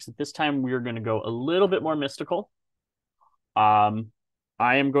 And except this time we're going to go a little bit more mystical. Um,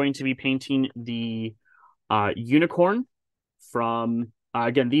 I am going to be painting the unicorn from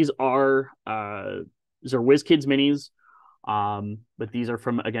again, these are WizKids minis. But these are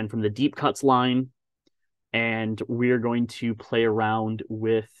from the Deep Cuts line, and we're going to play around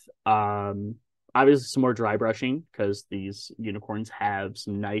with obviously some more dry brushing because these unicorns have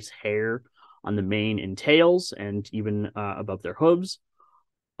some nice hair on the mane and tails and even above their hooves.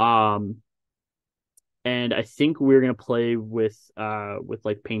 Um, and I think we're gonna play with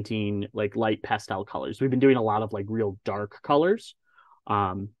like painting like light pastel colors. We've been doing a lot of like real dark colors,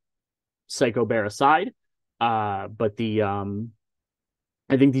 um, Psycho Bear aside. But the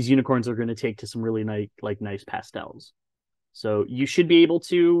I think these unicorns are going to take to some really nice pastels. So you should be able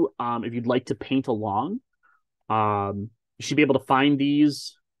to, if you'd like to paint along, you should be able to find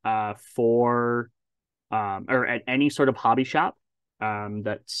these for or at any sort of hobby shop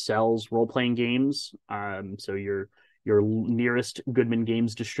that sells role playing games. So your nearest Goodman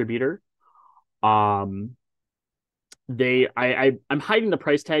Games distributor. Um, I'm hiding the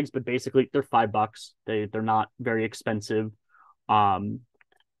price tags, but basically they're $5. They're not very expensive. Um,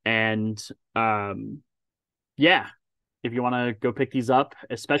 and yeah, if you want to go pick these up,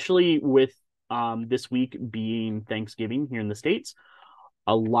 especially with this week being Thanksgiving here in the States,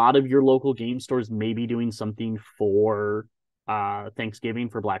 a lot of your local game stores may be doing something for Thanksgiving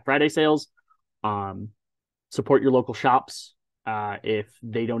for Black Friday sales. Um, Support your local shops. If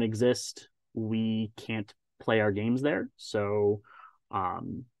they don't exist, we can't play our games there. So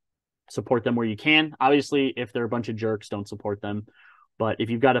um, support them where you can. Obviously, if they're a bunch of jerks, don't support them. But if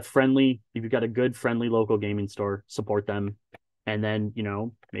you've got a good friendly local gaming store, support them, and then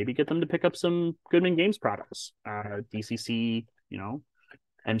maybe get them to pick up some Goodman Games products, DCC,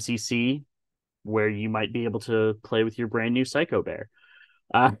 MCC, where you might be able to play with your brand new Psycho Bear.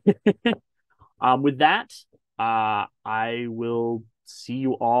 Uh, with that, I will see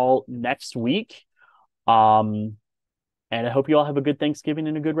you all next week. And I hope you all have a good Thanksgiving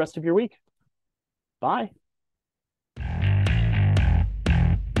and a good rest of your week. Bye.